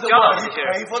in another 教导 word, 的 he 这些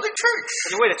人 prayed for the church.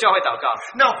 他就为了教会祷告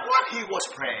Now what he was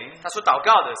praying, 他所祷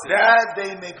告的是 that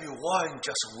they may be one,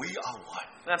 just we are one.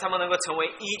 让他们能够成为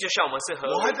一就像我们是合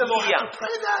Why 为 the Lord 一一样 have to pray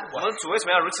that 我 way? 们主为什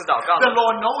么要如此祷告 The 呢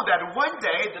Lord know that one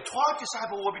day the 12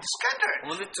 disciples will be scattered.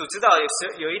 我们的主知道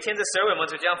有一天这12位门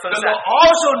徒将分 The 散 Lord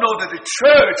also know that the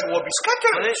church will be 我们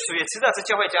scattered. 的主也知道这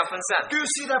教会将分散 Do you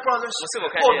see that, brothers? 是否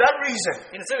看见？ For that reason,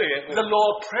 因为这个缘故 the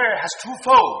Lord's prayer has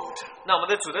twofold. 那我们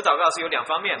的主的祷告是有两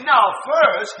方面 Now,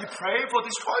 first, he prayed for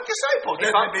these 12 disciples,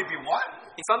 that they may be one.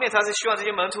 一方面他是希望这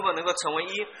些门徒们能够成为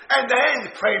一 And then he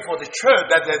prayed for the church,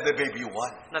 that they may be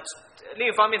one. 那另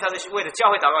一方面他是为了教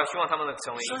会祷告希望他们能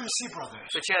成为一 So you see, brothers,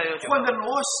 所以亲爱的弟兄姐 when 妹 the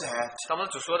Lord said, 当我们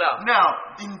的主说到 now,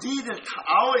 indeed the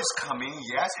hour is coming,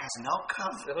 yes, has now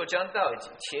come. 时候将到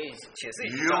且是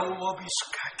已经 You 到 will be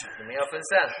scattered, 你们要分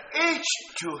散 each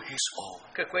to his own.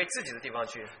 各归自己的地方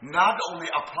去 Not only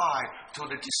apply to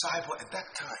the disciple at that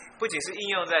time, 不仅是应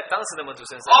用在当时的门徒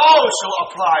身上 also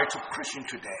apply to Christian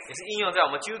today. 也是应用在我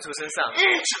们基督徒身上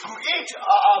Each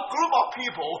group of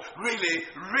people really,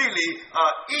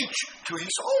 each to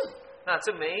his own. 那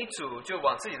这每一组就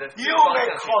往自己的 You 方 may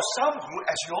向去 call some group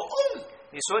as your own.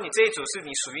 你说你这一组是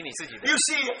你属于你自己的 You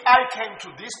see, I came to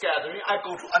this gathering, I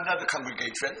go to another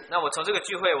congregation. 那我从这个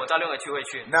聚会我到另外聚会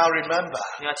去 Now remember,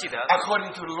 你要记得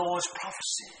according to the Lord's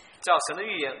prophecy, 照神的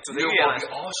预言主的 you 预言 will 来 be 说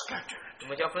all scattered, 我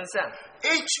们将分散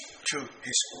each to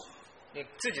his own, 你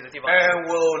自己的地方 and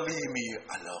will leave me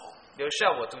alone. 留下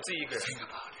我独自一个人 Think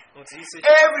about it. 我们仔细思想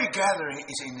Every gathering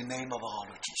is in the name of our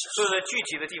Lord Jesus. 所有的聚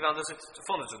集的地方都是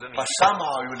奉着主的名 But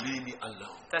somehow you leave me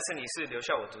alone. 但是你是留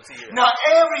下我独自一人 Now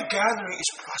every gathering is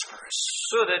prosperous.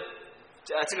 所有的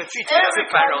这个聚集都是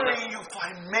Every 繁荣的 gathering you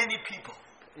find many people.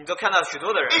 你都看到许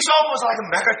多的人 It's almost like a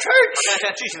mega church.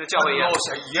 像巨型的教 But 会 the 一样 Lord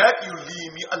said, yet you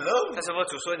leave me alone. 但是我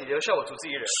主说你留下我独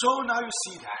自一人 So now you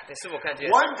see that. 你是否看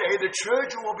见 One day the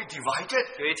church will be divided.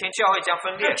 有一天教会将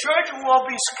分 The 裂 church will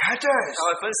be scattered. 它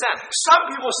会分散 Some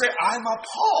people say, I'm a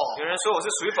Paul. 有人说我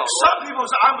是属于保罗 Some people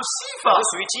say, I'm a 我 Cephas. 是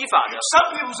属于基法的 Some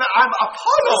people say, I'm 我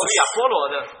Apollos. 属于亚波罗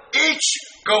的 Each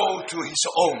go to his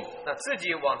own. 那自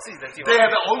己往自己的地方 They have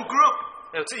their own group.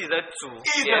 有自己的主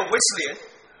Either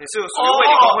Wesleyan 你是属于卫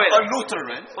理公会 or 的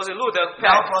Lutheran. 或者路德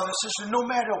Now, 派 brothers and sisters, no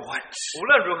matter what, 无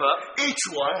论如何 each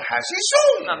one has his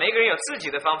own. 那每个人有自己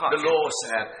的方法 The Lord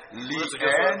said,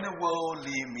 and will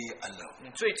leave me alone. 你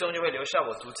最终就会留下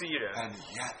我独自一人 And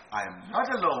yet I am not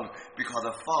alone because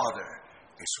the Father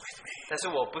is with me. 但是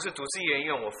我不是独自一人，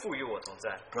因为我赋予我同在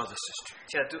Brother, sister,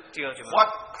 现在弟兄姐妹 what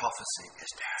prophecy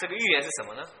is that? 这个预言是什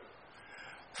么呢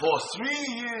For 3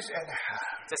 years and a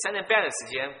half, 在3年半的时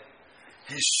间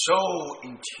he sowed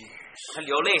in tears. 他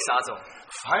流泪撒种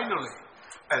Finally,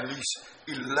 at least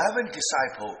 11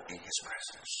 disciples in his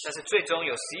presence. 但是最终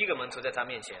有11个门徒在他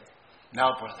面前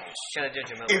Now, brothers, 现在弟兄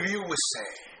姐妹 if you would say,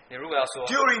 你如果要说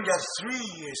during that 3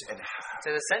 years and a half,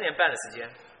 在这3年半的时间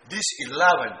these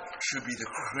 11 should be the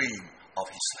cream of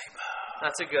his labor. 那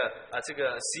这个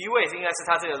11位应该是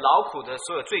他这个劳苦的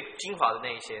所有最精华的那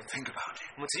一些 Think about it.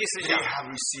 我们仔细思 They 想 have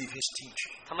received his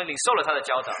teaching. 他们领受了他的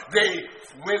教导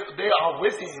They are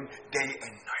with him day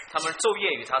and night. 他们昼夜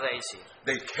与他在一起。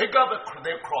They take up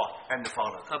their cross and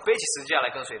follow him. 他们背起十字架来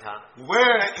跟随他。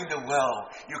Where in the world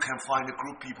you can find a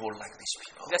group of people like these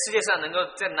people? 在世界上能够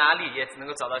在哪里也能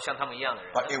够找到像他们一样的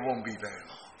人， But it won't be very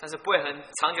long. 但是不会很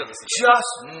长久的时间。 Just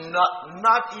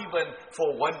not even for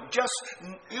one. Just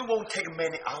it won't take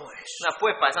many hours. 那不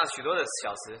会摆上许多的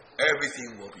小时，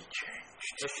 Everything will be changed.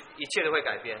 一切都会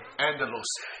改变。 And the Lord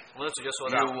said, 我们的主就说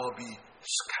到 "You， will be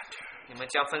scattered, 你们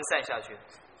将分散下去，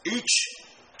 each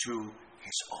to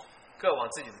his own." 各往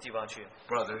自己的地方去。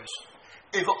 Brothers,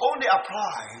 if only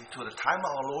apply to the time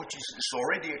of our Lord Jesus, it's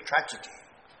already a tragedy.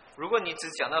 如果你只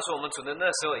讲到说我们主的那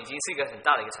时候已经是一个很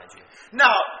大的一个惨剧，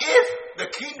 Now, if the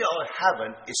kingdom of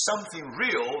heaven is something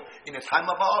real in the time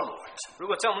of our Lord, 如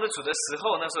果在我们的主的时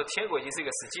候，那时候天国已经是一个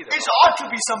实际的 it 话， ought to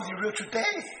be something real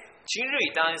today. 今日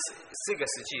当然是一个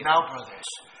实际。 Now, brothers,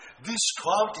 these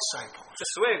 12 disciples, 这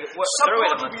12位的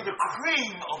supposed to 门 be 徒， the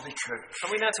cream of the church, 他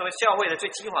们应当成为教会的最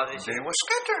精华的这些， they were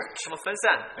scattered. 他们分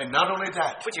散。 And not only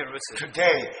that, 不仅如此，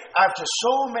 today, after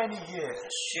so many years,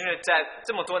 今日在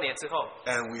这么多年之后，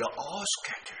 and we are all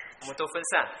scattered, 我们都分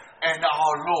散。 and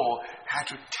our Lord had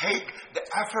to take the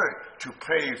effort to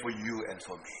pray for you and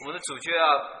for me. 我们的主就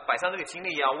要摆上这个精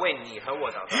力，要为你和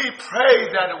我祷告。 He prayed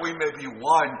that we may be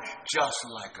one, just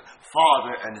like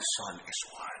Father and Son is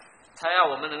one. 他要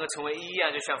我们能够成为一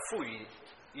样，就像父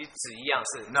与子一样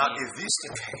是一。 Now, if this is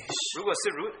the case, 如果是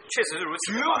确实是如 do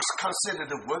此的 you 话， consider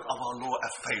the work of our Lord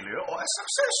a failure or a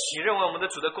success? 你认为我们的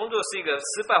主的工作是一个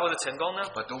失败或者成功呢？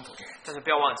 But don't forget, 但是不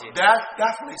要忘记， that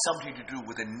definitely something to do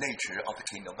with the nature of the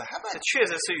kingdom of 这 heaven. 确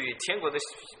实是与天国的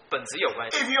本质有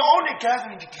关系。 If you're only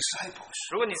gathering the disciples,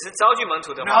 如果你是招聚门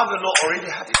徒的 now 话， the Lord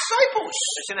already had disciples.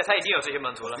 现在他已经有这些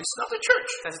门徒了， It's not the church.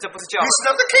 但是这不是教会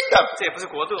It's，not the kingdom. 这也不是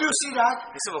国度 Do。you see that?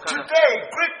 你是否看到？ Today,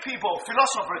 Greek people,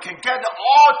 philosophers can gather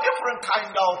all different kind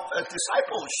of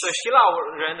disciples. 所以希腊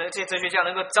人的这些哲学家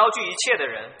能够招聚一切的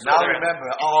人，所有 Now 的人， remember,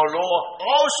 our Lord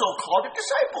also called the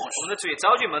disciples. 我们的主也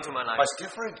招聚门徒们来， But it's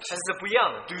different. 但是这不一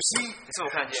样的。 Do you see? 你是否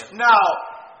看见？ Now,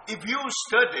 if you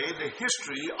study the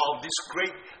history of these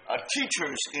great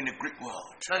teachers in the Greek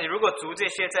world, 那你如果读这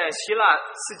些在希腊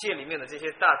世界里面的这些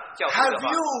大教师 have 的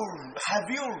话，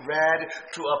 you read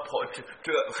to a point?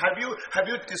 Have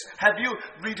you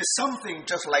read something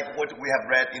just like what we have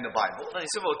read in the Bible? 那你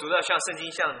是否读到像圣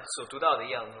经上所读到的一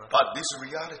样呢？ But this is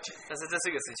reality. 但是这是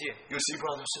一个实际， You see,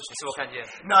 brothers and 你 sisters. 是否看见？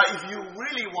 Now, if you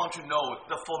really want to know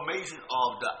the formation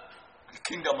of the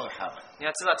kingdom of heaven, 你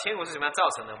要知道天国是怎么样造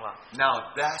成的话， now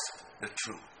that's the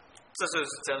truth. 这就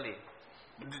是真理，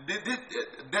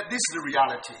 This is the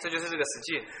reality. 这就是这个实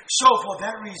际。 So, for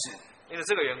that reason, 因为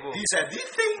这个缘故， he said, "These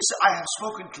things I have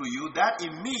spoken to you, that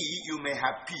in me you may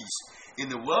have peace. In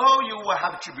the world you will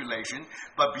have tribulation,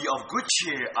 but be of good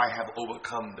cheer. I have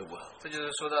overcome the world." 这就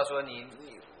是说到说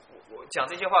我讲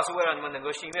这些话是为了你们能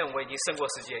够信，因为我已经胜过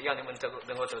世界，让你们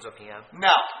能够得着平安。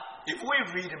 Now, if we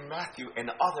read Matthew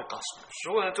and other Gospels,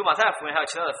 如果读马太福音还有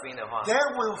其他的福音的话， then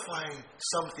we'll find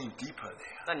something deeper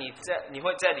there. 那你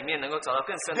会在里面能够找到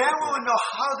更深的 Then，we will know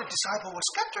how the disciples were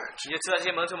scattered. 你就知道这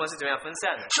些门徒们是怎么样分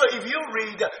散的。 So, if you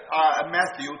read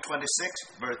Matthew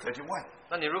 26, verse 31,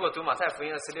 那你如果读马太福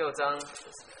音26章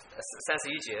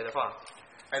31节的话，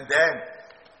 and then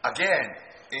again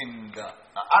in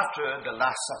after the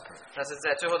Last Supper, 那是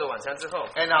在最后的晚餐之后，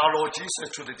 and our Lord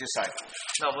Jesus to the disciples,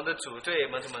 那我们的主对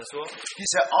门徒们说， He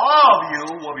said, "All of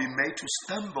you will be made to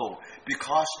stumble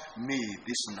because me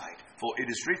this night. For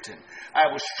it is written, I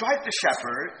will strike the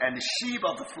shepherd, and the sheep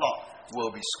of the flock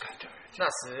will be scattered." 那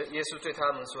时耶稣对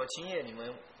他们说：“今夜你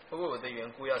们会为我的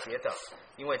缘故要跌倒，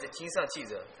因为在经上记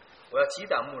着，我要击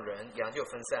打牧人，羊就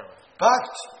分散了。” But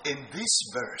in this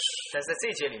verse, 但是在这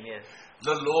一节里面，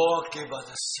 the Lord gave us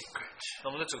a secret. 我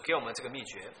们的主给我们这个秘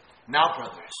诀。 Now,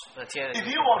 brothers, 那亲爱的 if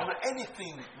弟 you 兄，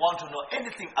 want to know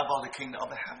anything about the kingdom of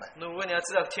heaven, 那如果你要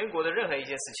知道天国的任何一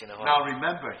件事情的话， now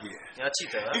remember here, 你要记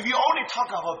得， if you only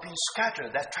talk about being scattered,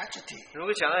 that's tragedy. 如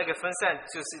果讲到一个分散，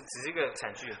只是一个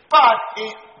惨剧。 But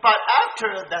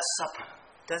after that supper,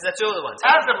 但是在最后的晚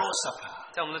餐， at the Lord's supper,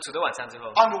 在我们的主的晚餐之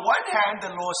后， on the one hand, the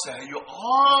Lord said, "You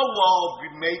all will be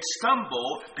made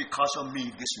stumble because of me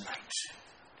this night."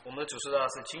 我们的主说到的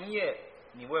是：今夜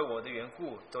你为我的缘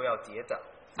故都要跌倒。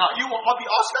 Now you will all be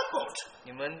all stumbled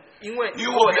你们因为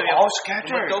You 为我 will 的 be 缘 all 故，你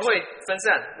scattered 们都会分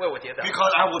散，为我跌倒。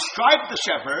 because I will strike the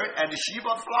shepherd, and the sheep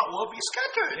of the flock will be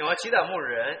scattered. 因为击打牧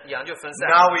人，羊就分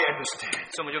散。 Now we understand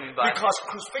所以我们就明白， because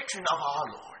crucifixion of our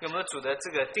Lord, 因为我们的主的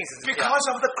这个定十字架， because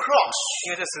of the cross. 因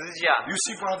为这十字架， You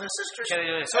see, brothers and sisters, 现在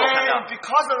就是所有看到， and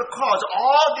because of the cross,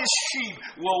 all these sheep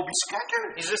will be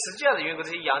scattered. 你是十字架的缘故，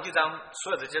这些羊就当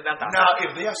所有的就当打散。 Now,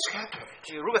 if they are scattered,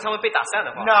 如果他们被打散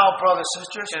的话， now, brothers and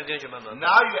sisters, 现在弟兄姐妹们，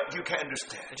 not you can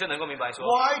understand 你就能够明白说，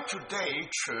 why today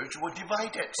church were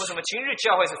divided. 为什么今日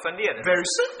教会是分裂的？ Very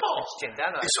simple. 简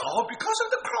单的， It's all because of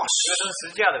the 这 cross. 是十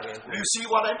字架的缘故。 You see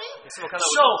what I mean? 你是否看到我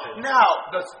So 的意思？ now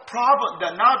the problem,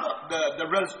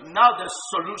 now the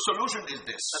solution is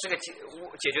this. 那这个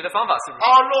解决的方法是如此？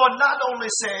 Our Lord not only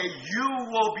say you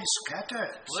will be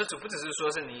scattered, 我们的主不只是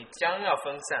说是你将要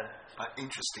分散， but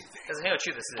interesting thing. 但是很有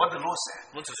趣的是， What the Lord said.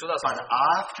 我们主说到什 But 么？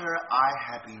 after I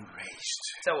have been raised,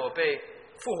 在我被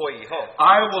复活以后，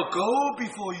 I will go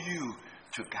before you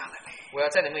to Galilee. 我要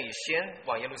在你们以先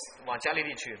往加利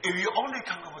利去。 If you only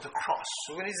come over the cross,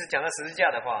 如果你只讲到十字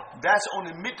架的话， that's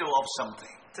only middle of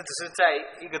something. 这只是在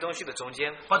一个东西的中间。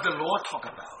 But the Lord talk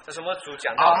about, 但是我们主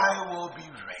讲到， I will be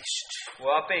raised.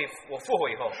 我复活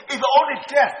以后， If only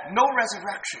death, no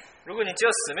resurrection. 如果你只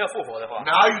有死没有复活的话，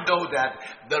 Now you know that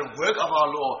the work of our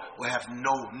Lord will have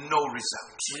no result.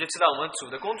 你就知道我们主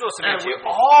的工作是没有 And 结 we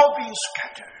果， all being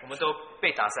scattered. 我们都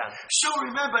被打散。 So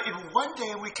remember, if one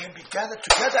day we can be gathered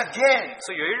together again,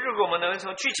 所以有一日，如果我们能从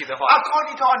聚集的话，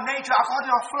 according to our nature, according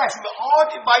to our flesh, we're all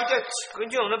divided. 根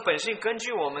据我们的本性，根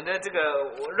据我们的这个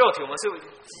肉体，我们是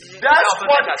要 That's 分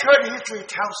what 散下去。 church history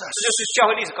tells 这 us. 就是教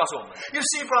会历史告诉我们的， You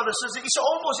see, brothers and sisters, it's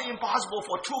almost impossible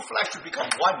for two flesh to become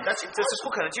one. That's 这是 impossible. 不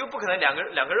可能，几乎不可能两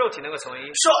个肉体能够成为一。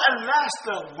 So unless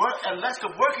the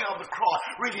working of the cross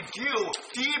really deal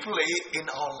deeply in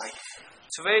our life.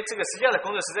 除非这个实际上的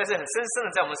工作实在是很深深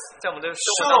的在我们的生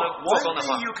So 活当中做 one 工的话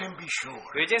thing，you can be sure,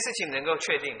 有一件事情能够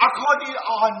确定， according to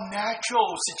our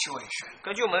natural situation,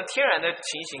 根据我们天然的情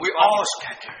形， we all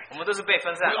scattered. 我们都是被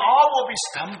分散 We，all will be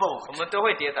stumbled. 我们都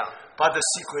会跌倒。 But the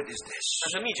secret is this. 但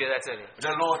是秘诀在这里，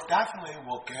 The Lord definitely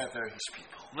will gather his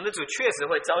people. 我们的主确实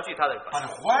会招聚他的百姓。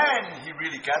 But when he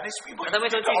really gathers his people, But he's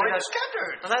that means already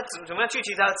scattered. 那他怎么样聚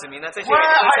集他的子民呢？这些 Where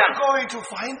人 are 这 you 样， going to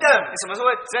find them? 你什么时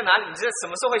候会在哪里？你什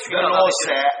么时候会寻 The 找到 Lord 这些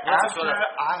said, 人？我主说 after 的，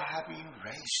 I have been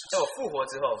raised, 在我复活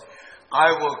之后， I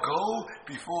will go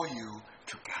before you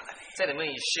to Galilee. 在你们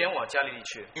以先往加利利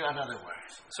去。 In other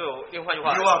words, 所以用换句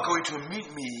话 you 说， are going to meet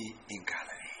me in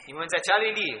Galilee. 你们在加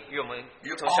利利与我们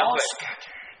You 一同相 all 会，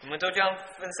 scattered. 你们都将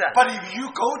分散。 But if you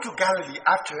go to Galilee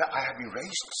after I have been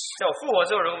raised, 在我复活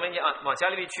之后，如果我们往加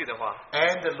利利去的话，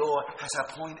 and the Lord has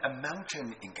appointed a mountain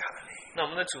in Galilee, 那我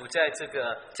们的主在这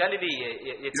个加利利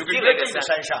也指 you 定 can 了一 read 个 in the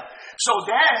山。 sunshine. So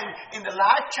then, in the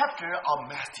last chapter of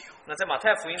Matthew, 那在马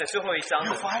太福音的最后一章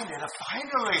you 呢， find that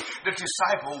finally the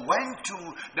disciple went to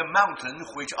the mountain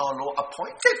which our Lord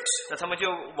appointed. 那他们就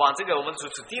往这个我们主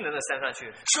指定的那山上去。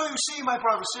 So you see, my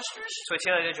brothers and sisters, 所以，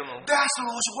亲爱的弟兄们， that's the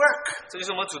Lord's work. 这就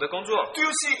是我们主的工作。 Do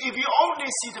you see, if you only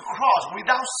see the cross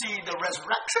without seeing the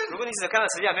resurrection, 如果你只看到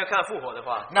十字架，没有看到复活的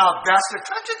话， now that's the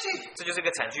tragedy. 这就是一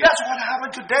个惨剧。 That's what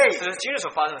happened today. 这是今日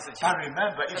所发生的事情。 But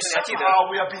remember, if 但是你还记得， somehow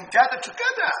we are being gathered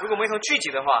together, 如果我们一同聚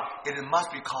集的话， it must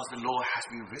be because the Lord has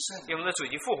been risen. 因为我们的主已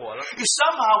经复活了。 If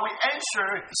somehow we answer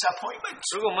his appointment,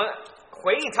 如果我们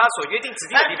回应他所约定指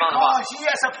定的 and 地方的话， because he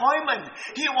has appointment,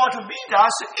 he wants to meet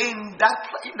us in that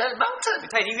mountain.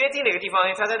 他已经约定了一个地方，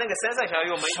因为他在那个山上想要与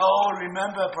我们 So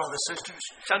remember, brothers and sisters,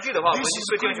 相聚的话，我们 this 就 is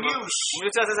对弟 good 兄们， news. 我们就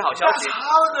知道这是好消 That's 息。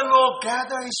 how the Lord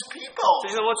gathers his people.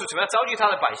 这就是我们主怎么样招聚他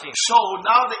的百姓。 So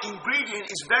now the ingredient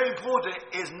is very important,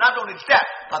 is not only death,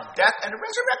 but death and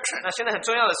resurrection. 那现在很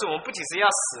重要的是，我们不仅是要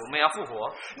死，我们也要复活，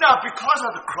 Now, because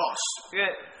of the cross,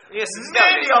 因为十字架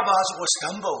many of us were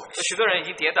stumbled. 有许多人已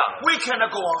经跌倒了， We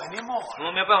cannot go on anymore 我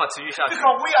们没有办法持续下去，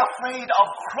 because we are afraid of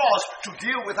cross to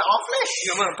deal with our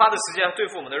因为我 flesh. 们很怕的十字架对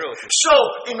付我们的肉体。 So,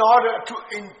 in order to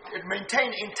maintain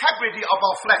integrity of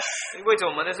our flesh, 为着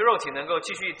我们的肉体能够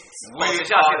继续保 we 持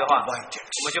下去的 are 话， divided.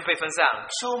 我们就被分散了。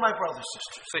 So, my brothers and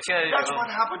sisters, 所以，亲爱的弟 that's 兄 what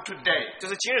们， happened today.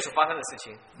 这是今日所发生的事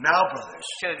情。 Now, brothers,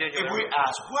 亲爱的弟兄 if we 们，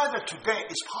 ask whether today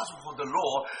is possible for the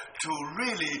Lord to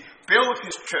really build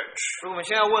his church, 如果我们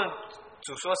现在问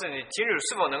主说是你今日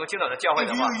是否能够见到的教会 if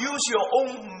的 you 话， use your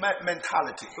own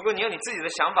mentality, 如果你有你自己的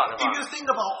想法的话 if，you think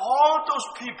about all those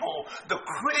people, the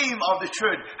cream of the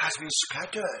church has been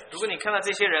scattered. 如果你看到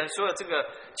这些人，所有这个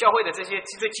教会的这些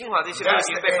最精华的这些都已 That's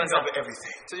经 the 被分 end 散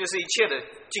of，everything. 这就是一切的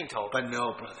尽头。 But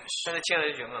no, brothers. 但是，亲爱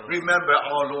的弟兄们， Remember,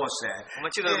 our Lord said, 我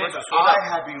们记得我们 if 主说到 I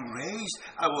have been raised,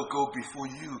 I will go before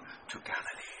you to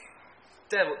Galilee.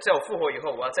 在我复活以后，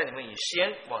我要在你们以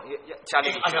先往加利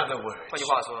In 利去。 other words, 换句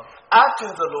话说， after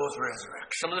the Lord's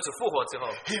resurrection, 什么的主复活之后，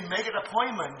 he made an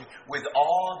appointment with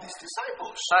all these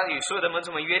disciples. 他与所有的门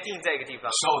徒们约定在一个地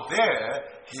方， So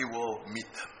there, he will meet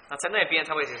them. 那在那边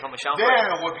他会与他们相会，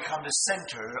 There will become the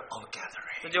center of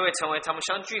gathering. 那就会成为他们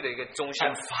相聚的一个中心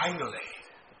And。finally,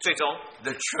 最终，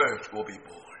 the church will be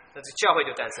born. 那这教会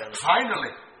就诞生了。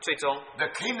 Finally, 最终， the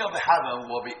kingdom of heaven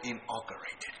will be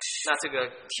inaugurated. 那这个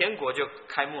天国就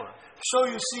开幕了。 So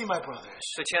you see, my brothers,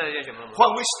 所以亲爱的弟兄姐妹们，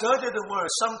 when we study the word,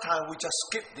 sometimes we just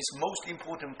skip this most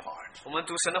important part. 我们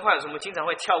读神的话，有时候我们经常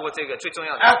会跳过这个最重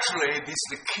要的。 Actually, this is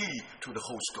the key to the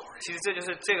whole story. 其实这就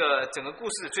是这个整个故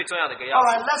事最重要的一个要 All 素。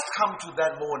 right, let's come to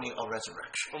that morning of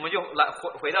resurrection. 我们就来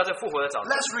回到这复活的早晨。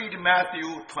 Let's read Matthew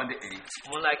 28,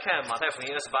 我们来看马太福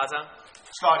音28章，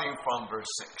 starting from verse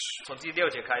 6. 从第6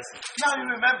节开始。 Now you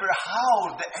remember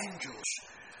how the angels,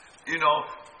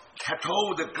 had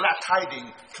told the glad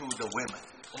tidings to the women.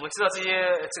 我们知道这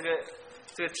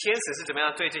个天使是怎么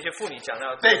样对这些妇女讲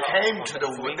到 They came to the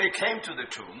福音， they came to the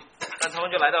tomb. 但他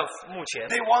们就来到墓前，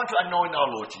 They want to anoint our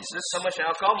Lord Jesus. 他们想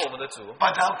要高抹我们的主。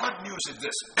 But our good news is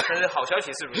this: 但是好消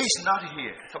息是如此， He's not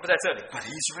here, 他不在这里， but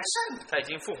He's risen. 他已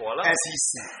经复活了。 As He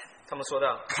said, 他们说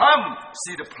道 "Come,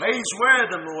 see the place where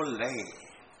the Lord lay."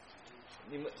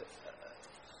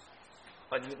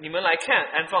 你们来看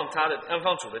安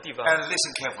放主的地方， And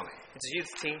listen carefully. 你仔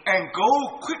细听， And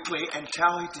go quickly and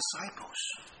tell His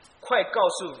disciples 快告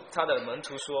诉他的门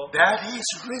徒说， that He's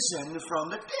risen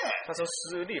from the dead. 他从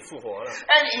死里复活了，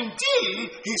 And indeed,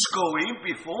 He's going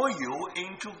before you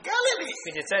into Galilee.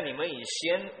 并且在你们以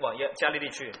先往加利利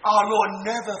去。 Our Lord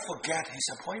never forget His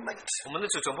appointment. 我们的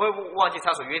主总不会忘记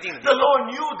他所约定的地 The 方。 Lord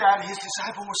knew that His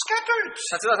disciples were scattered.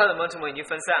 他知道他的门徒们已经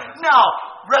分散了， Now,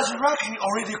 resurrection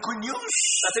already good news.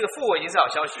 那这个复活已经是好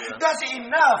消息了， That's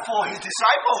enough for His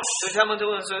disciples. 所以他们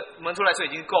门徒来说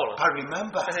已经够了。 But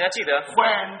remember, 但是你要记得，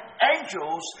 when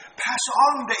angels pass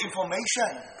on the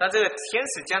information, 当这个天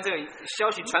使将这个消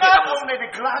息传给 not 他们， only the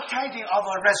glad tidings of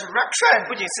a resurrection,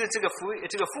 不仅是这个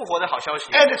复活的好消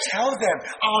息， and to tell them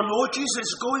our Lord Jesus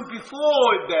is going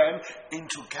before them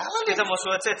into 对 Galilee. 他们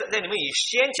说，在你们以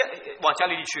先往加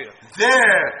利利去了，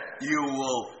 There you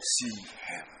will see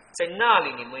Him. 在那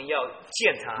里你们要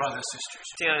见他。 Brothers and sisters,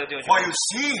 这样的弟兄 when 姐 you 妹，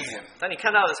 see Him, 当你看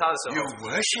到了他的时 you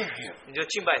候， worship Him. 你就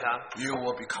敬拜他， You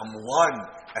will become one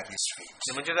at His feet.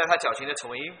 你们就在他脚前的成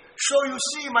为一。 So you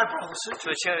see, my brothers and 所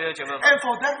以 sisters, 亲爱的弟兄姐妹们， and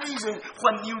for that reason,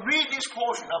 when you read this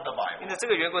portion of the 因 Bible, 着这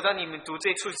个缘故，当你们读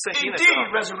这处圣经的时 indeed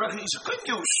候， resurrection is good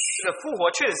news. 这个复活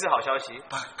确实是好消息，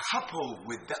 But coupled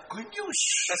with that good news,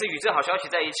 但是与这好消息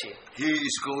在一起， He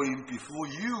is going before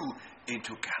you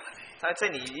into Galilee. 他在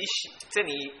你以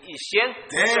先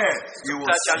There you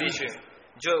他加 will 利 see 去， Him.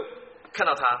 你就看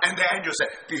到他。 And the angel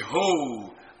said,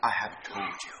 "Behold, I have told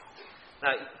you." 那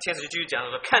天使就继续讲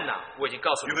说：“看哪，我已经告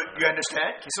诉你 You,，you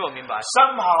understand? 你是否明白？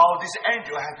 Somehow this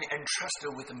angel has been entrusted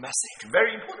with a message,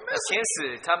 very important 那 message. 天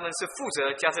使他们是负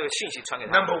责将这个信息传给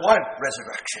他们。 Number one,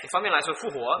 resurrection. 一方面来说复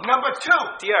活， Number two,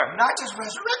 第二 not just 不只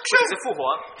resurrection. 是复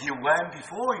活， He went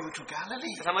before you to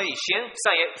Galilee. 他们以先上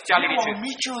加利 He 利去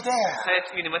will，meet you there.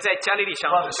 他与你们在加利利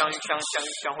相会。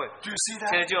 Do you see 现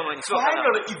在 that? 弟兄们，你是否看到？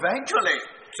 Finally, eventually,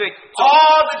 最终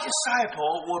all the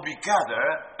disciples will be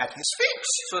gathered at His feet.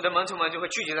 所有的门徒们就会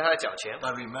聚集在他的脚前。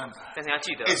 But remember, 但是你要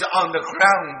记得， it's on the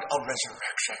ground of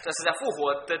resurrection. 这是在复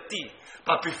活的地，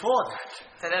 But before that,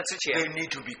 在那之前， they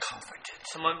need to be comforted.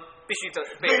 他们必须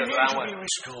被 They 得 need 安 to 慰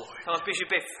be，restored. 他们必须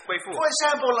被恢复。 For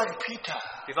example, like Peter,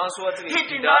 比方说这个 he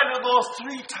彼得， denied the Lord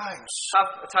 3 times.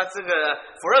 他这个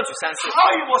否认主3次， How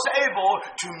he was able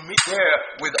to meet there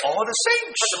with all the 他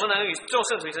saints? 怎么能与众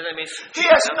圣徒在那边 He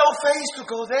has no face to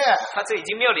go there. 他这已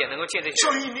经没有脸能够见这些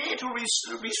So 人， he need to be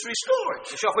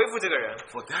restored. 你需要恢复这个人。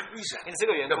 For that reason, 因此这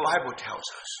个缘 the 故， Bible tells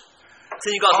us 圣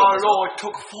经告诉我 our 们说， Lord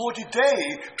took 40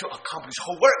 days to accomplish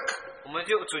whole work. 我们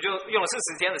主就用了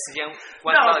40天的时间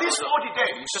完成 Now, 他的工 these 作。 40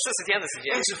 days 这40天的时间，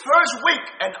 is the first week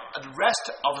and the rest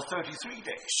of the 33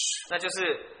 days. 那就是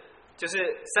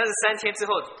33天之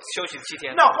后休息7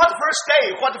天。 Now, what first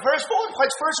day, what first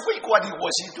week, what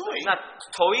was he doing? 那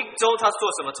头一周他做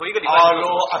什么？头一个礼拜 Our 他做什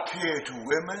么 Lord appeared to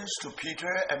women, to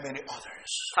Peter, and many others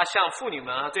他向妇女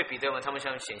们，对彼得们，他们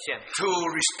向显现， to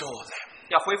restore them,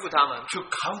 要恢复他们， to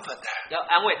comfort them. 要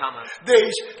安慰他们，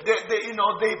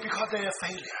 Because they are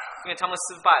failure. 因为他们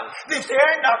失败了， They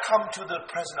dare not come to the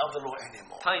presence of the Lord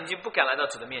anymore. 他已经不敢来到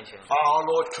主的面前。 Our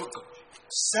Lord took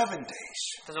 7 days,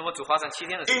 但是我们主花上7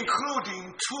天的时间， including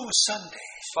 2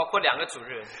 Sundays. 包括2个主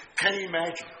日， Can you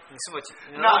imagine? 你是否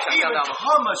你能 Now, 够想象 even 到吗？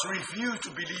 Thomas refused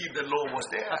to believe the Lord was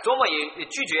there. 多么也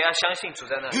拒绝要相信主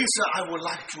在那里 He。said, I would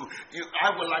like to,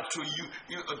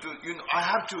 I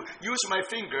have to use my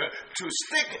finger to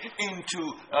stick into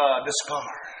the scar.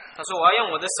 他说：“我要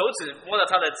用我的手指摸到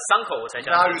他的伤口，我才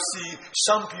相 Now 信。 you see,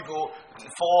 some people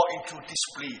fall into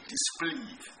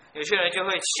disbelief. ”有些人就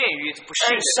会陷于不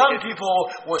信 And 的 some 这些， people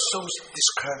were so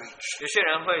discouraged. 有些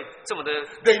人会这么的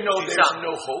They know 沮 there's 丧，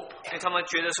 no hope. 因为他们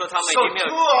觉得说他们已 So 经没有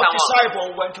two 盼 of 望，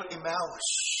 disciples went to Emmaus.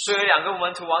 所以有2个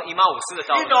门徒往以马五斯的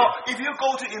道 You 路 know, 去。 if you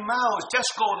go to Emmaus, just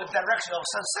go the direction of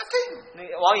sun setting. 你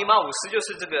往以马五斯就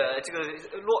是这个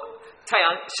太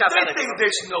阳下 They 山的地 think 方，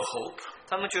 there's no hope.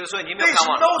 他们觉得说已经没有 There's 盼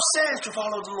望 no 了， sense to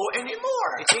follow the Lord 已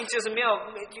anymore. 经就是没有，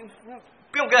已经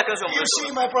不用再跟随我们 You 的主 see,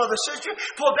 了。 my brother, sister,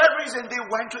 for that reason they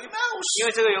went to Emmaus. 因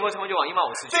为这个缘故，他们就往以马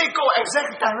五斯去， They go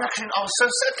exact direction of sun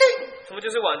setting. 他们就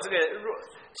是往这个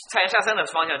太阳下山的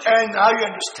方向去。 And now you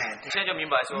understand. 你现在就明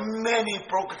白说， Many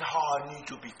broken hearts need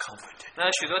to be comforted. 那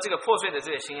许多这个破碎的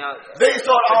这个心要， They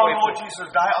thought, oh, 恢复 Lord Jesus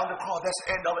died on the cross. That's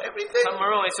the end of everything. 他们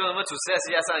认为说什么主死在十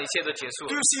字架上，一切都结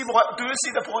束 Do 了。 you see what? Do you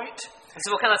see the point? 你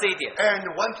是否看到这一点？ And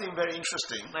one thing very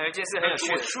interesting. 那有一件事很 A 有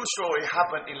趣 true, 的， true story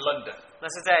happened in London. 那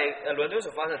是在伦敦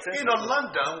所发生的真 You 实 know, 的。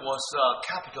 London was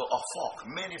capital of fog.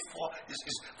 Many fog. It's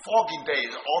foggy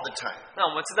days all the time. 那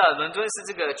我们知道，伦敦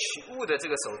是这个取物的这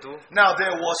个首都。 Now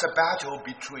there was a battle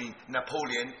between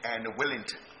Napoleon and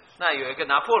Wellington. 那有一个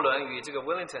拿破仑与这个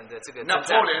Wellington 的这个征战。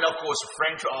 Napoleon, of course,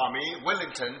 French army.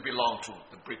 Wellington belonged to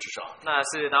the British army. 那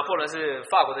是拿破仑是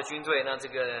法国的军队，那这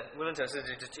个 Wellington 是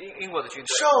英国的军队。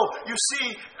 So you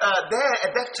see, there at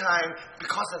that time,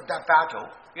 because of that battle,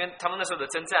 因为他们那时候的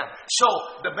征战， so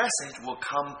the message will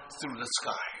come through the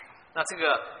sky. 那这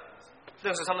个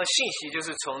那时候他们的信息就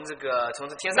是从这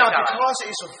天 Now 上下来， because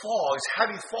it's a fall, it's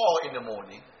heavy fall in the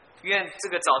morning. 因为这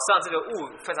个早上这个雾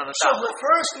非常的 So 大。 the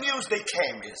first news they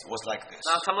came was like this.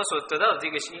 那他们所得到的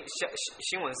这个新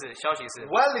闻消息是，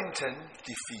 Wellington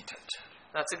defeated.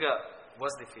 那这个 was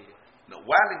defeated No,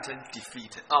 Wellington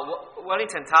defeated. 啊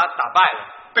，Wellington 他打败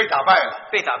了，被打败了。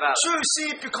被打败了。 So you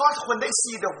see, because when they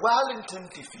see the Wellington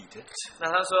defeated,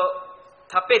 那他说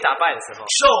他被打败的时候，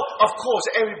 so of course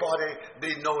everybody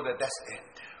they know that that's it.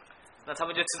 那他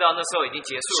们就知道那时候已经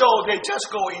结束 So 了。 they just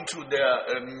go into their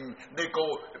they go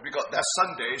because that's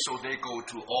Sunday, so they go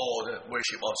to all the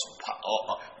worship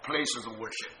places of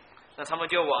worship. 那他们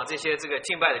就往这些这个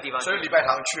敬拜的地方去。所以礼拜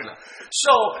堂去了。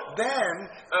So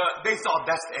then they thought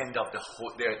that's the end of the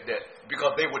whole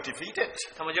because they were defeated.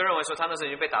 他们就认为说他那时候已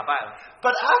经被打败了。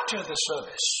 But after the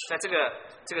service, 在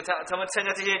他们参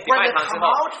加这些礼 when 拜 they 堂之 come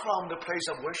后， out from the place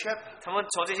of worship, 他们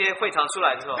从这些会堂出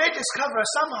来之后， they discover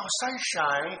somehow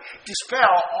sunshine dispel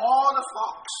all the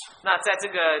fogs. 那在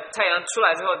这个太阳出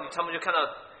来之后，他们就看到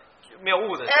没有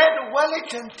雾的。 And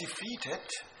Wellington defeated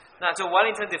那就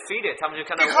Wellington defeated， 他们就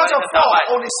看到 because of Wellington 打 fog 败，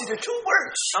 only see the two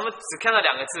words. 他们只看到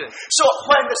2个字。 So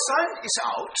when the sun is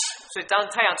out, 所以当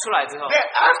太阳出来之后， then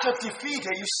after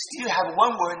defeated, you still have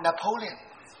one word, Napoleon.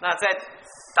 那在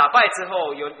打败之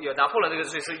后有拿破仑这个，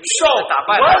所以是 So 打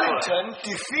败了拿破仑。 Wellington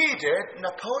defeated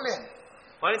Napoleon.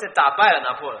 Wellington 打败了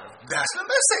拿破仑， That's the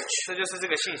message. 这就是这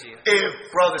个信息。 If,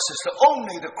 brother, sister,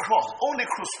 only the cross, only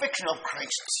crucifixion of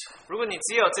Christ. 如果你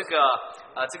只有这个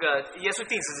耶稣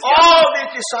钉十字架， All the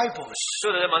disciples,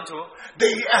 所有的门徒， they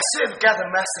as if get the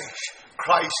message,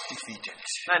 Christ defeated.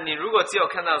 那你如果只有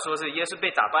看到说是耶稣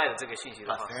被打败的这个信息的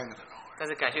But 话， thank the Lord. 但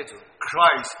是感谢主，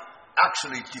 Christ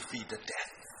actually defeated death.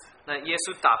 那耶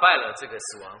稣打败了这个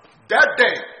死亡。 That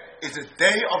day is the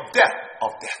day of death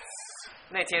of death.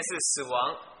 那天是死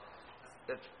亡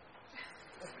的，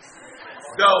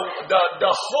 The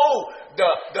whole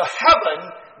the heaven,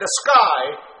 the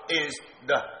sky is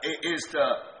the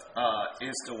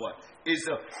what? Is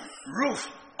the roof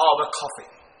of a coffin.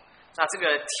 那这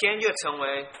个天就成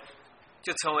为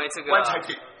这个棺材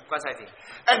顶。棺材顶。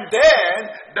 And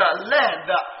then the land,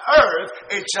 the earth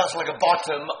is just like a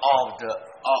bottom of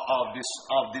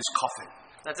this coffin.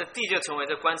 那这地就成为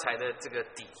这棺材的这个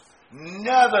底。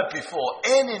 Never before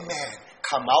any man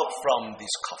come out from this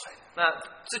coffin. 那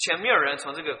之前没有人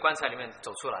从这个棺材里面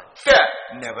走出来，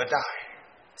 Death never die.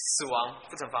 死亡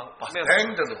不曾防， But 没有。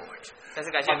 thank the Lord. 但是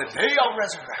感谢 On 主 the，day of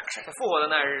resurrection, 在复活的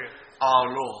那日，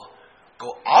 our Lord go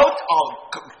out of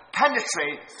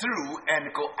penetrate through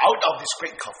and go out of this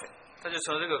great coffin. 他就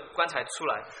从这个棺材出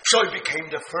来， So it became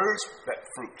the first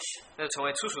fruits. 那就成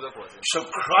为初熟的果子， So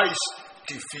Christ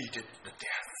defeated the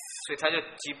death. 所以他就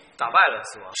打败了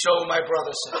死亡。 So my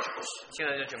brothers and sisters, 现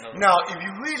在就姐妹们， now if you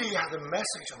really have the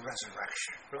message of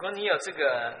resurrection, 如果你有这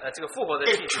个复活的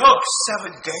信 it 息， took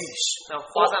 7 days 那 or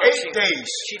花上了 8 days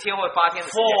 7天或8天的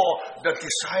时间， for the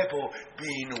disciple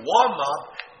being warmed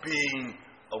up, being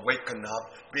awakened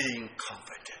up, being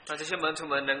comforted. 让这些门徒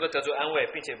们能够得着安慰，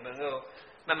并且能够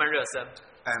慢慢热身。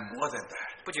 And more than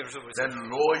that, 不仅是不是， Then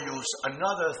Lord used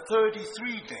another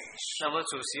 33 days. 那么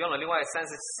主使用了另外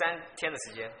33天的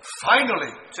时间，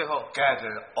 Finally, 最后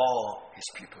gathered all his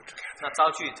people together. 那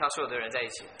召聚他所有的人在一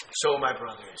起。 So, my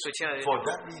brothers, 所以亲爱的弟 for 兄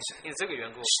that reason, 因此这个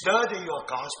缘故， study your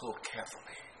gospel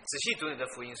carefully. 仔细读你的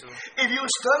福音书。 If you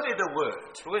study the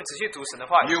word, 如果你仔细读神的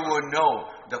话语， you will know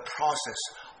the process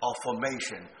of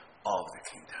formation of the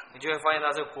kingdom. 你就会发现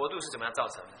到这个国度是怎么样造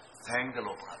成的。 Thank the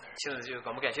Lord, brothers. 现在就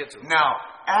我们感谢主。 Now,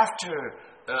 after,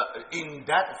 in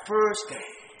that first day,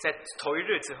 在头一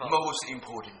日之后， most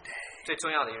important day. 最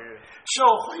重要的一日， So,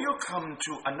 when you come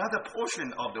to another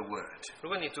portion of the word, 如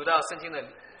果你读到圣经的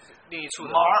另一处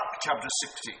的， Mark chapter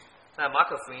 16, 那马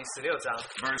可福音16章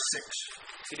verse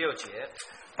 6. 第6节，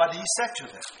 But he said to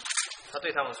them, 他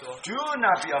对他们说 Do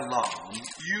not be alarmed.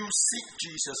 You seek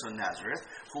Jesus of Nazareth,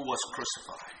 who was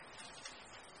crucified.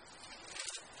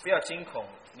 不要惊恐，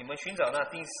你们寻找那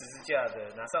钉十字架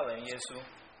的拿撒勒人耶稣，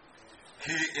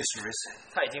 He is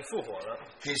risen. 他已经复活了，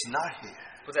 He is not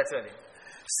here. 不在这里。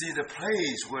 See the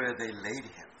place where they laid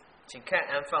him. 请看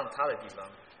安放他的地方。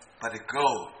 But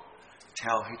go,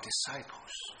 tell his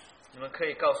disciples 你们可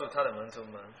以告诉他的门徒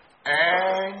们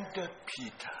and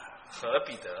Peter 和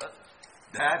彼得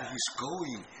that he's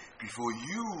going before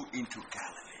you into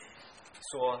Galilee.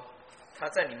 说，他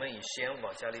在你们以先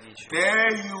往加利利去，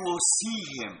 There you will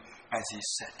see him as he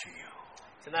said to you.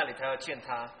 在那里他要见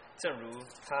他，正如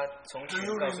他从 Do 前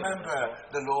you 告诉你们 remember 说。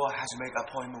 the Lord has made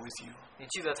appointment with you? 你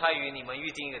记得他与你们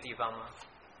预定一个地方吗？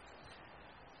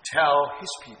 Tell his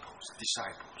people's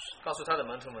disciples 告诉他的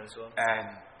门徒们说，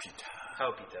 and Peter. 还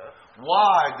有彼得。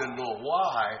 Why the Lord?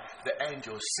 Why the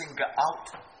angel single out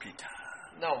Peter?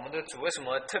 那我们的主为什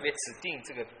么特别指定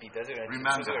这个彼得这个人，指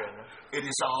出这个人呢？ Remember, it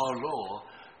is our Lord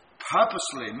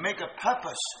purposely make a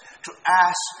purpose to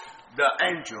ask the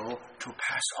angel to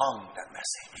pass on that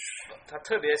message. 他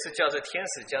特别是叫这天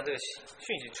使将这个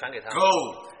讯息传给他，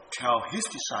 Go tell his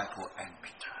disciple and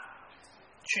Peter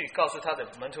去告诉他的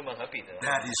门徒们和彼得，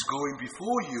 that he's going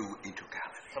before you into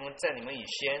Galilee. 他们在你们以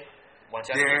先往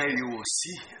加利 There 利去， you will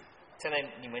see him 在那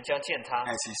你们将见他，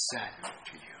 as he said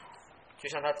to you. 就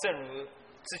像他正如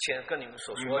之前跟你们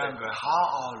所说的。 Remember how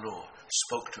our Lord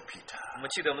spoke to Peter. 我们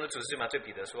记得我们的主是怎么对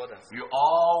彼得说的： You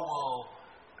all will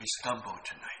be stumbled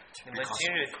tonight. 你们 because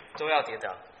今日都要跌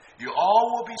倒， you all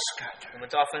will be scattered. 我们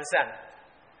都要分散。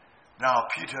 Now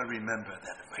Peter remembered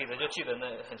that 彼 very 得 well. 就记得那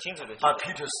很清楚的记 But 得。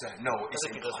 Peter said, No, 但 it's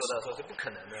是彼得说的 impossible. 说是不可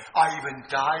能的， I even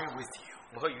die with you.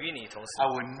 我会与你同时， I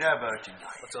will never deny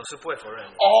我 you. 总是不会否认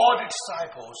你。 All the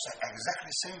disciples said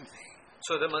exactly the same thing.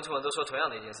 所有的门徒们都说同样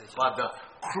的一件事情。 But the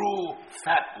cruel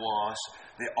fact was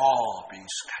they all being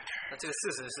scattered. 那这个事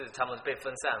实是他们被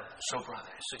分散了。 So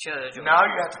brothers, 所以亲爱的弟兄， now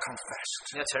you have to confess.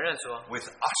 你要承认说， With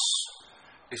us,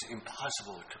 it's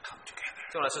impossible to come together.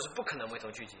 对我来说是不可能为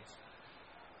同聚集，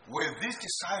 With this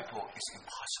disciple, it's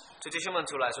impossible. 对这些门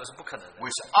徒来说是不可能的，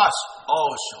 With us,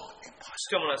 also impossible.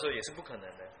 对我们来说也是不可能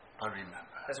的。 But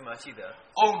remember, 但是我们要记得，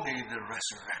 only the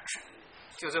resurrection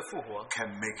只有这复活 can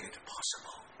make it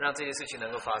possible. 让这件事情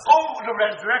能够发生。 Oh, the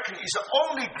resurrection is the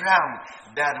only ground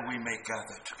that we may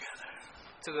gather together.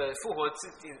 这个复活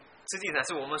之地乃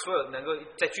是我们所有能够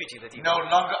在聚集的地 No 方，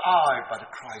 longer I, but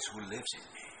Christ who lives in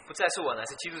me. 不再是我，乃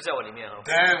是基督在我里面了。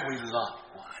 Then we love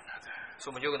one another. 所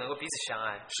以我们就能够彼此相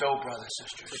爱。 So, brothers and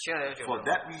所 sisters, 以亲爱的弟兄 for 们，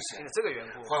 that 因 reason, 为这个缘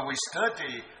故， when we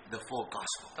study the full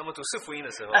gospel, 当我们读四福音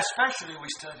的时候， especially we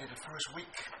study the first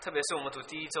week, 特别是我们读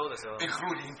第一周的时候，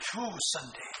 including 2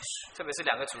 Sundays, 特别是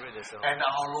2个主日的时候， and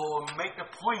our Lord make the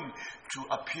point to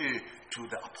appear to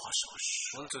the apostles.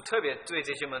 我们主特别对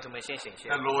这些门徒们先显现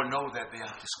The，Lord know that they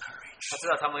are 他 discouraged. 知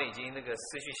道他们已经那个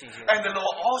失去信心了。 And the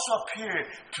Lord also appeared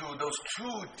to those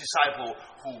 2 disciples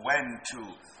who went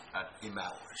to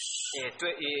Emmaus. 也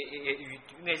对，也与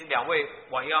那2位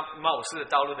往马武士的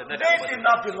道路的那2 They 位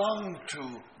did，not belong to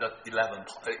the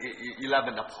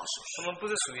 11 apostles. 他们不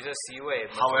是属于这11位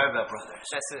门徒， However, brothers,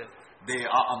 但是 they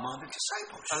are among the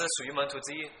disciples. 他是属于门徒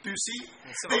之一。 Do you see?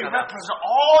 你是否 They 看到？ represent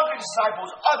all the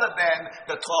disciples other than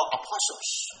the 12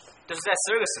 apostles. 就是在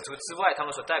12个使徒之外，他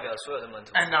们所代表的所有的门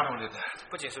徒。 And not only that,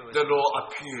 不仅是如 the 此， Lord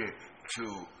appeared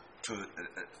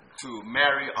to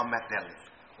Mary of Magdalene.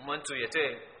 我们主也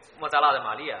对莫扎拉的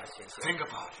玛利亚显现。 Think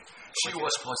about it. She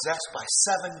was possessed by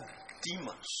 7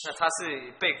 demons. 那他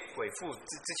是被鬼附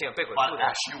之前有被鬼 But 附的，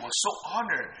 she was so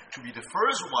honored to be the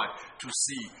first one to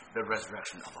see the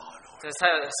resurrection of our Lord. 但是他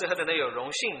是何等的有荣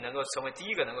幸，能够成为第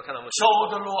一个能够看到我们主。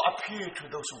 So the Lord appeared to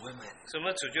those women. 所以我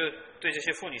们主就对这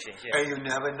些妇女显现。 And you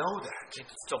never know that. 你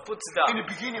总不知道， In the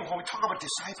beginning, when we talk about 首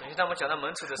disciples, 先当我们讲到门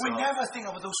徒的时 we 候， never think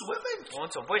of those women. 我们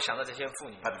总不会想到这些妇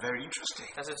女， But very interesting.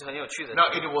 但是是很有趣的。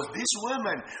 Now, it was these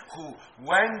women who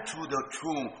went to the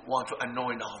tomb, want to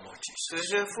anoint our Lord 所以 Jesus.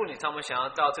 这些妇女，她们想要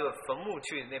到这个坟墓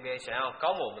去那边，想要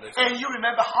高抹我们的主。 And you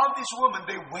remember how these women,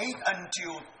 they wait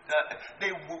until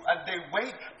they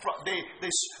wait from they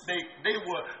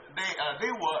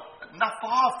were not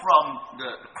far from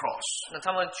the cross. 那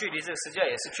他们距离这个十字架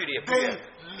也是距离也不 They 远，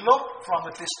 look from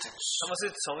a distance. 他们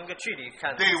是从一个距离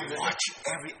看， They watch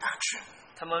every action.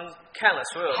 他们看了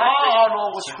所有的 How our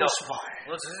Lord was 行动， crucified.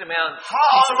 我们只是怎么样 How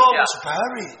our 钉 Lord 十字 was 架，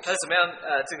 buried. 他是怎么样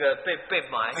这个被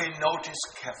埋， They notice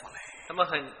carefully. 他们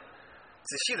很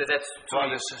仔细的在注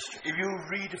意 Brothers。and sisters, if you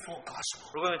read the four Gospels,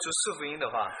 如果你读四福音的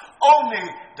话， only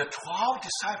the 12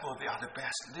 disciples, they are the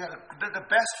best. They're the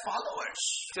best followers.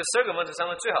 这12个门徒他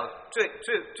们最好最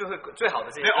好的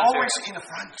这些 They're 跟随 always in the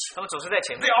front. 他们总是在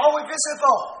前面， They're always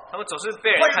visible. 他们总是被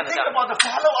人 When 看 you 得 think 到。 about the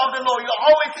follower of the Lord, you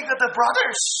always think of the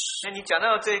brothers. 那你讲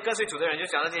到这跟随主的人，就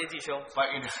讲到这些弟兄， But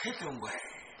in a hidden way,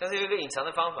 但是有一个隐藏的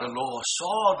方法 the，Lord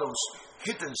saw those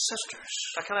hidden sisters.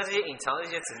 他看到这些隐藏的这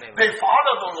些姊妹们， They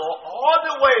followed the Lord all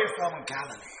the way from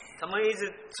Galilee. 他们一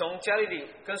直从加利利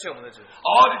跟随我们的主。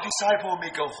 All the disciples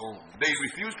may go home. They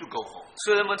refuse to go home.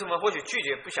 所有的门徒们或许拒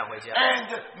绝不想回家， And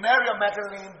Mary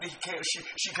Magdalene,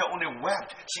 she can only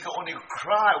wept. She can only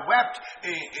cry, wept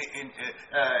in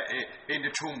the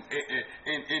tomb,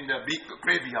 in the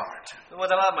graveyard. 那么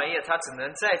他妈玛利亚，她只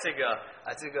能在这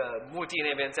个墓地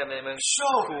那边，在那边 So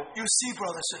哭。 you see,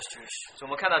 brothers and sisters. 所以我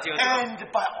们看到经文之后， And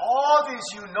by all this,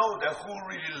 you know that who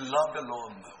really loved the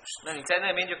Lord most. 那你在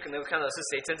那边就可能看到是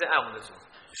谁真正爱我们的主。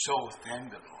 So thank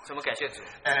the Lord. 所以我们感谢主，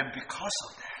 And because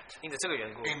of that, 因着这个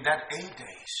缘故， in that 8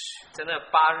 days, 在那8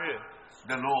日，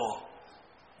 the Lord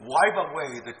wiped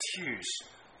away the tears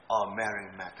of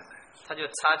Mary Magdalene. 他就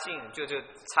擦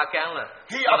干了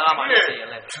He 亚当玛利亚的眼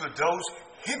泪。 appeared to those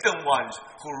hidden ones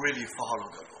who really follow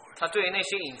the Lord. 他对于那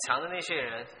些隐藏的那些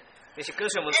人，那些跟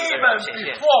随我们主的 Even 人显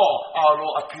现。 before our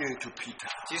Lord appeared to Peter.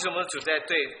 即使我们主在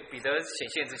对彼得显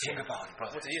现之前， Think about it, 我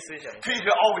brother. 仔细思想一下，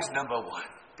 Peter always number one.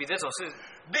 彼得总是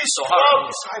These 守号人 12 物，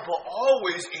 disciples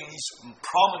always in his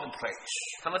prominent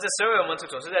place. 他们这12位门徒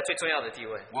总是在最重要的地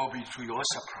位。 Will be to your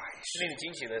surprise. 令你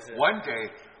惊奇的是， One day,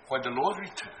 when the Lord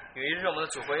returned, 有一日我们的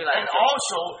主回来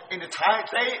and，also in the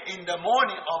day in the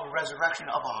morning of resurrection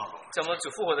of our Lord, 在我们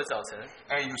主复活的早晨，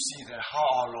 and you see that how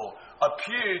our Lord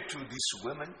appeared to these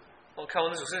women. 我们看我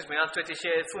们的主是怎么样对这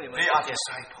些妇女们 They 显 are 现，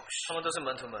 disciples. 他们都是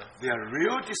门徒们， They are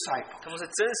real disciples. 他们是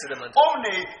真实的门徒，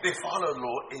 Only they follow the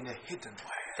Lord in a hidden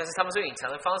way. 但是他们是用隐藏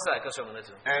的方式来跟随我们的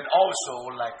主。 And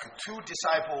also, like 2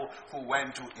 disciples who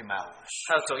went to Emmaus,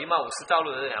 还有走伊玛五斯道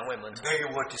路的这2位门徒， they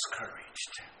were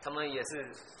discouraged. 他们也是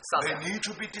上 They 当， need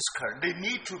to be discouraged. They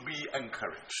need to be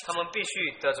encouraged. 他们必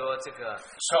须得着这个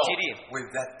So, 激励。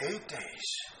 with that 8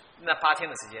 days, 那8天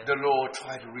的时间， the Lord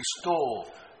tried to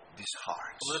restore these 我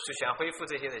hearts. 们的主想要恢复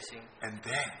这些的心， And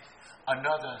then,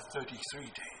 another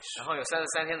 33 days 然后有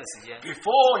33天的时间，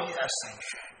 before his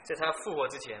ascension, 在他复活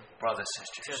之前， brothers and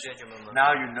亲爱的 sisters, 弟兄姐妹们，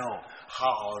 now you know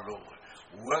how our Lord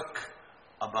worked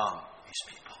among his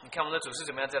people. 你看我们的主是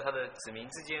怎么样在他的子民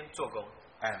之间做工。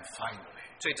 And finally,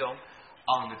 最终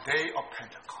on the day of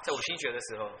Pentecost, 在五星节的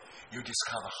时候， you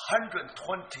discover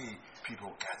 120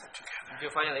 people gathered together. 你就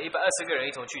发现了120个人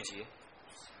一同聚集，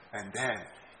 And then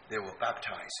they were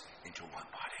baptized into one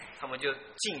body. 他们就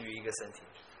浸于一个身体。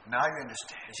 Now you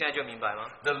understand. 你现在就明白吗？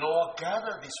 The Lord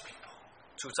gathered these people.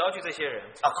 主召集这些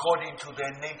人， According to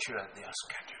their nature, they are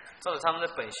scattered. 照着他们的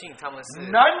本性，他们是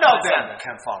None of 分散 them 的，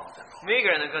 can follow the Lord. 没有一个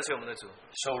人能跟随我们的主。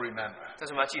 So remember, 但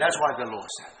是我们要记得， that's why the Lord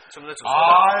said, 是我们的主说的，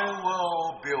 I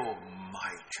will build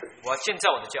my church. 我要建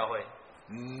造我的教会，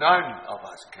 None of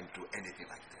us can do anything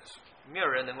like this. 没有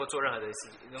人能够做任何的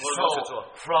事，能够如此 So 做。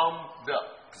 from the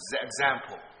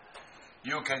example,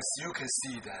 you can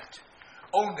see that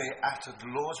only after the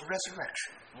Lord's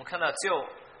resurrection, 我们看到，只有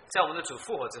在我们的主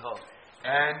复活之后，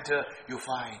 and you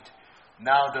find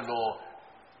now the Lord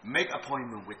make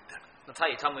appointment with them. 那他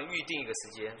以他们预定一个时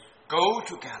间， Go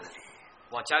to Galilee.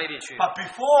 往加利利去。 But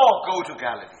before go to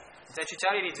Galilee, 在去加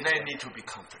利利之 they 前， need to be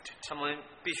comforted. 他们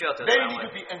必须要得到 They 安 need to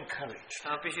慰， be encouraged. 他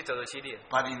们必须得到激励。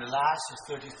 But in the last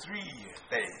 33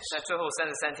 days, 在最后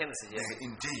33天的时间， they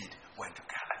indeed went to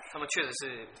Galilee. 他们确实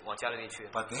是往加利利去。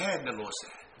 But then the Lord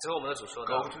said, 之后我们的主说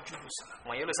go 道， to Jerusalem.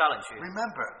 往耶路撒冷去。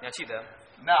 Remember, 你要记得，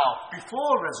 now,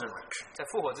 before resurrection, 在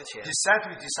复活之前， he said to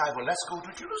his disciples, let's go to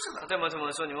他 Jerusalem. 对门徒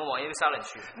们说：“你们往耶路撒冷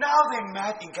去。 Now they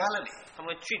met in Galilee. ”他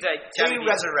们聚在加利 In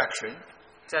利， resurrection,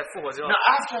 在复活之后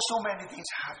now，after so many things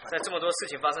在 happened, 这么多事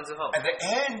情发生之后， at the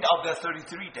end of the 33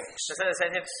 days, 在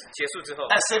33天结束之后，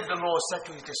 as if the Lord said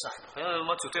to his disciples, 好像我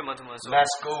们主对门徒们说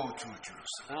let's go to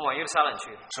Jerusalem. 我们往耶路撒冷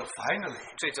去。 So finally,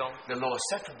 最终， the Lord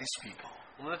said to these people,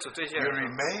 我们的主对这些 you 人说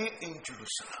remain in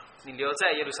Jerusalem 你留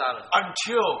在耶路撒冷，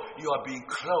 until you are being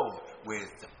clothed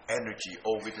with energy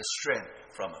or with the strength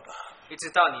from above. 一直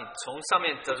到你从上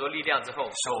面得着力量之后，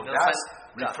 So 你能参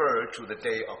that's referred to the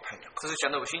day of Pentecost. 这是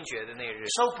讲到五星节的那一日。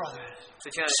 So, brothers, 所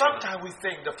以亲爱的弟兄们， sometimes we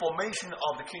think the formation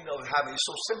of the kingdom of heaven is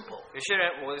so simple. 有些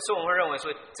人，我会认为说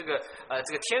这个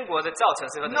天国的造成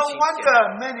是很 No 简单。 wonder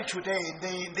many today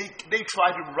they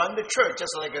try to run the church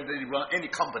just like they run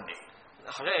any company.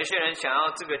 好像有些人想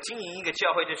要这个经营一个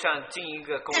教会，就像经营一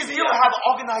个公 If 司一 you 样。 have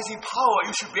organizing power,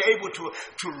 you should be able to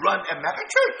run a mega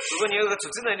如 church. 果你有个组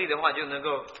织能力的话，就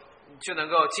能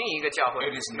够经营一个教会，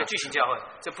 It is 一个巨型教会。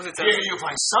这不是真 Here 的。 you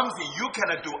find something you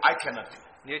cannot do, I cannot do.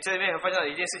 你在这边会发现到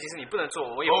一件事情是你不能做，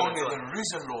我也不能 Only 做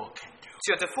the，risen Lord can do.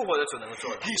 只有这复活的主能够做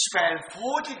的。 He spent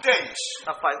 40 days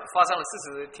他发生了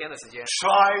40天的时间，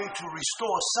 trying to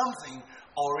restore something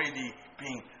already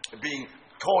being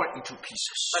torn into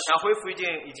pieces. 他想要恢复一件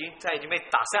已经被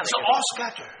打散的 It's 一个 all 东西，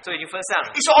 scattered. 这已经分散了，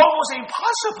 It's almost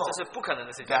impossible. 这是不可能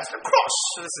的事情。 That's the cross.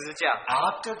 这是十字架，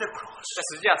 After the cross, 在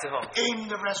十字架之后， in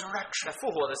the 在 resurrection,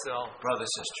 复活的时候， brothers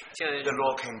and sisters, 亲爱的弟 the 兄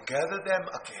Lord can gather them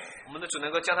again 我们的主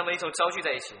能够将他们一同招聚在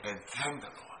一起， and thank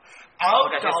the Lord. Out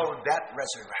of that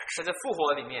resurrection, 在这复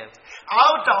活里面，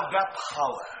 out of that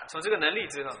power, 从这个能力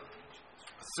之后，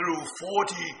 through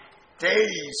 40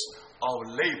 days of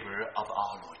labor of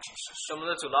our Lord Jesus. 我们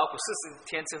的主劳苦40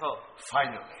天之后，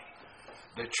 Finally,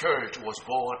 the church was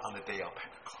born on the day of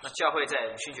Pentecost. 那教会在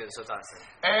五旬节的时候诞生。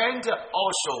 And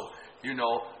also,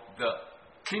 the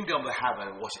kingdom of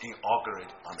heaven was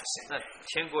inaugurated on the same 那 day.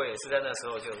 天国也是在那时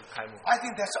候就开幕。 I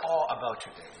think that's all about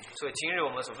today. 所以今日我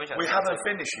们所分享的 We 到这 haven't 里，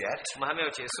 finished yet. 我们还没有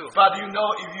结束。 But if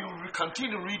you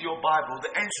continue to read your Bible,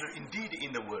 the answer indeed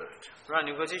in the Word. 如果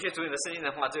你能够继续读你的圣经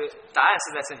的话，这个答案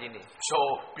是在圣经里。 So,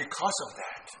 because of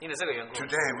that, 因着这个缘故，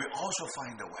 today we also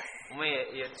find a way. 我们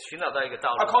也寻找到一个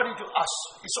道路。 According to us,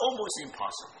 it's almost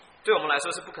impossible. 对我们来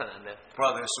说是不可能的，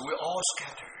 Brothers, we're all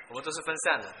scattered. 我们都是分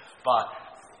散的。 But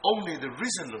only the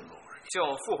risen Lord 只有我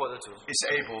们复活的主 is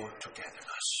able to gather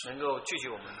us. 能够聚集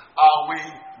我们。 Are we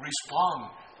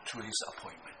respond to his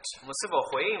appointment? 我们是否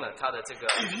回应了他的这个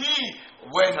If he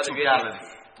went 他 to 的约定？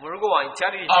 Galilee, 我们如果往加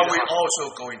利利去 are 的 we 话， also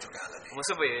going to Galilee? 我们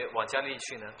是否也往加利利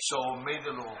去呢？ So may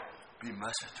the Lord be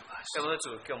merciful to us. 让我们的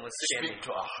主给我们赐怜 Speak 悯，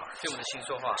 to our hearts. 对我们的心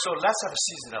说话。 So let's have a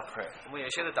season of prayer. 我们有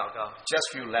些的祷告， Just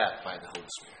feel led by the Holy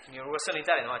Spirit. 你如果圣灵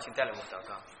带领的话，请带领我们祷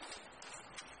告。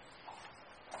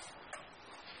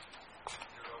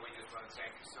 Lord, we just want to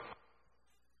thank you so much.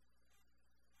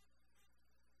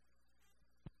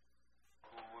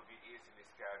 Who will be easily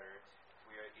scattered.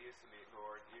 We are easily,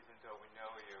 Lord, even though we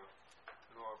know you,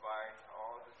 Lord, by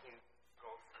all the things we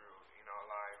go through in our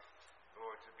lives,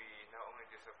 Lord, to be not only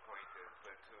disappointed,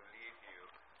 but to leave you,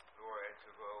 Lord, and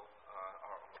to go our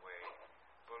own way.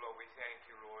 So, Lord, we thank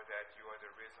you, Lord, that you are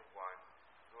the risen one.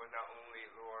 Lord, not only,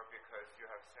 Lord, because you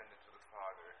have sent it to the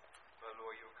Father, but,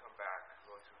 Lord, you will come back,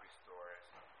 Lord, to restore us.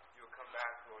 You will come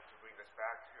back, Lord, to bring us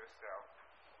back to yourself,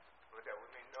 Lord, that we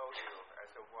may know you as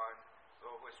the one,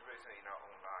 Lord, who is risen in our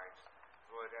own lives.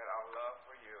 Lord, that our love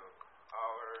for you,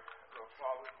 our, Lord,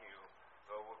 following you,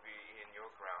 Lord, will be in your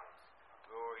grounds.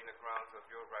 Lord, in the grounds of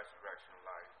your resurrection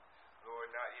life. Lord,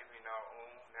 not even in our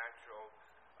own natural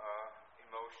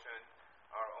emotion,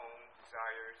 our own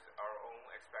desires, our own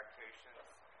expectations,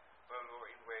 but, Lord,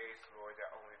 in ways, Lord,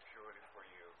 that only purely for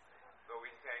you. Lord,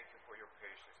 we thank you for your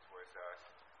patience towards us.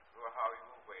 Lord, how you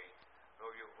will wait.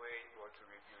 Lord, you wait, Lord, to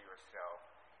reveal yourself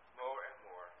more and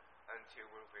more until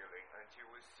we're willing, until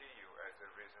we see you as the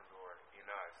risen Lord in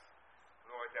us.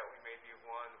 Lord, that we may be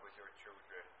one with your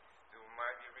children, that we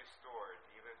might be restored,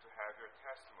 even to have your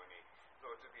testimony,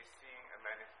 Lord, to be seen and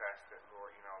manifested,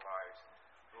 Lord, in our lives.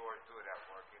 Lord, do that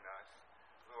work in us.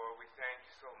 Lord, we thank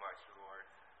you so much, Lord.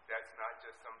 That's not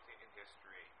just something in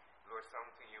history, Lord,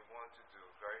 something you want to do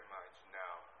very much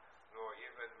now. Lord,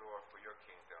 even, Lord, for your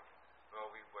kingdom.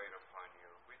 Lord, we wait upon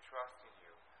you. We trust in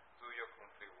you. Do your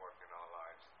complete work in our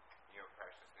lives. In your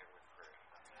precious name we pray.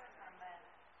 Amen.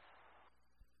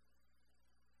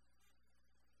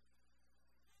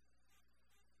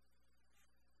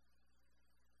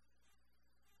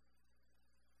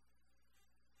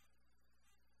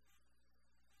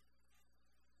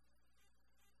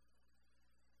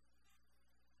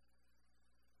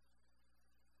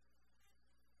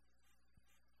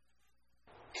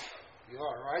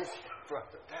 Christ,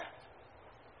 Brother, that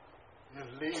you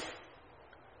live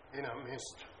in our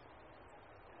midst.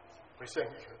 We thank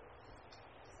you.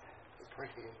 We pray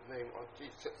in the name of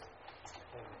Jesus.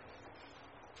 Amen.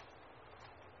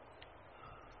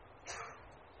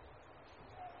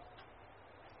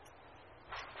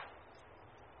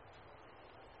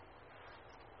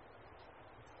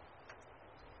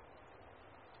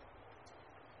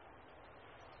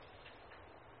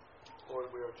 Lord,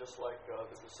 we are just like the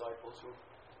disciples who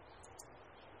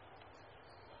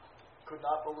could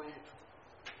not believe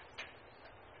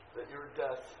that your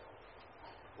death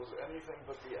was anything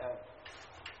but the end,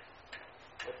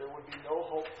 that there would be no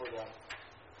hope for them,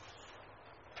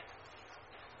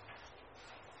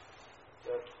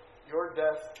 that your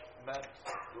death meant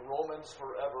the Romans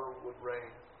forever would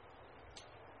reign,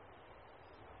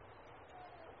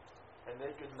 and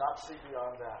they could not see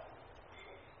beyond that.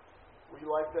 We,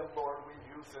 like them, Lord, we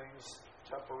view things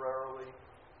temporarily.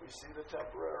 We see the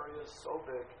temporary as so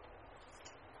big.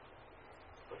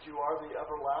 But you are the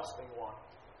everlasting one.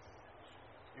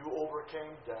 You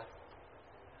overcame death.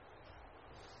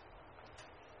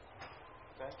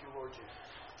 Thank you, Lord Jesus.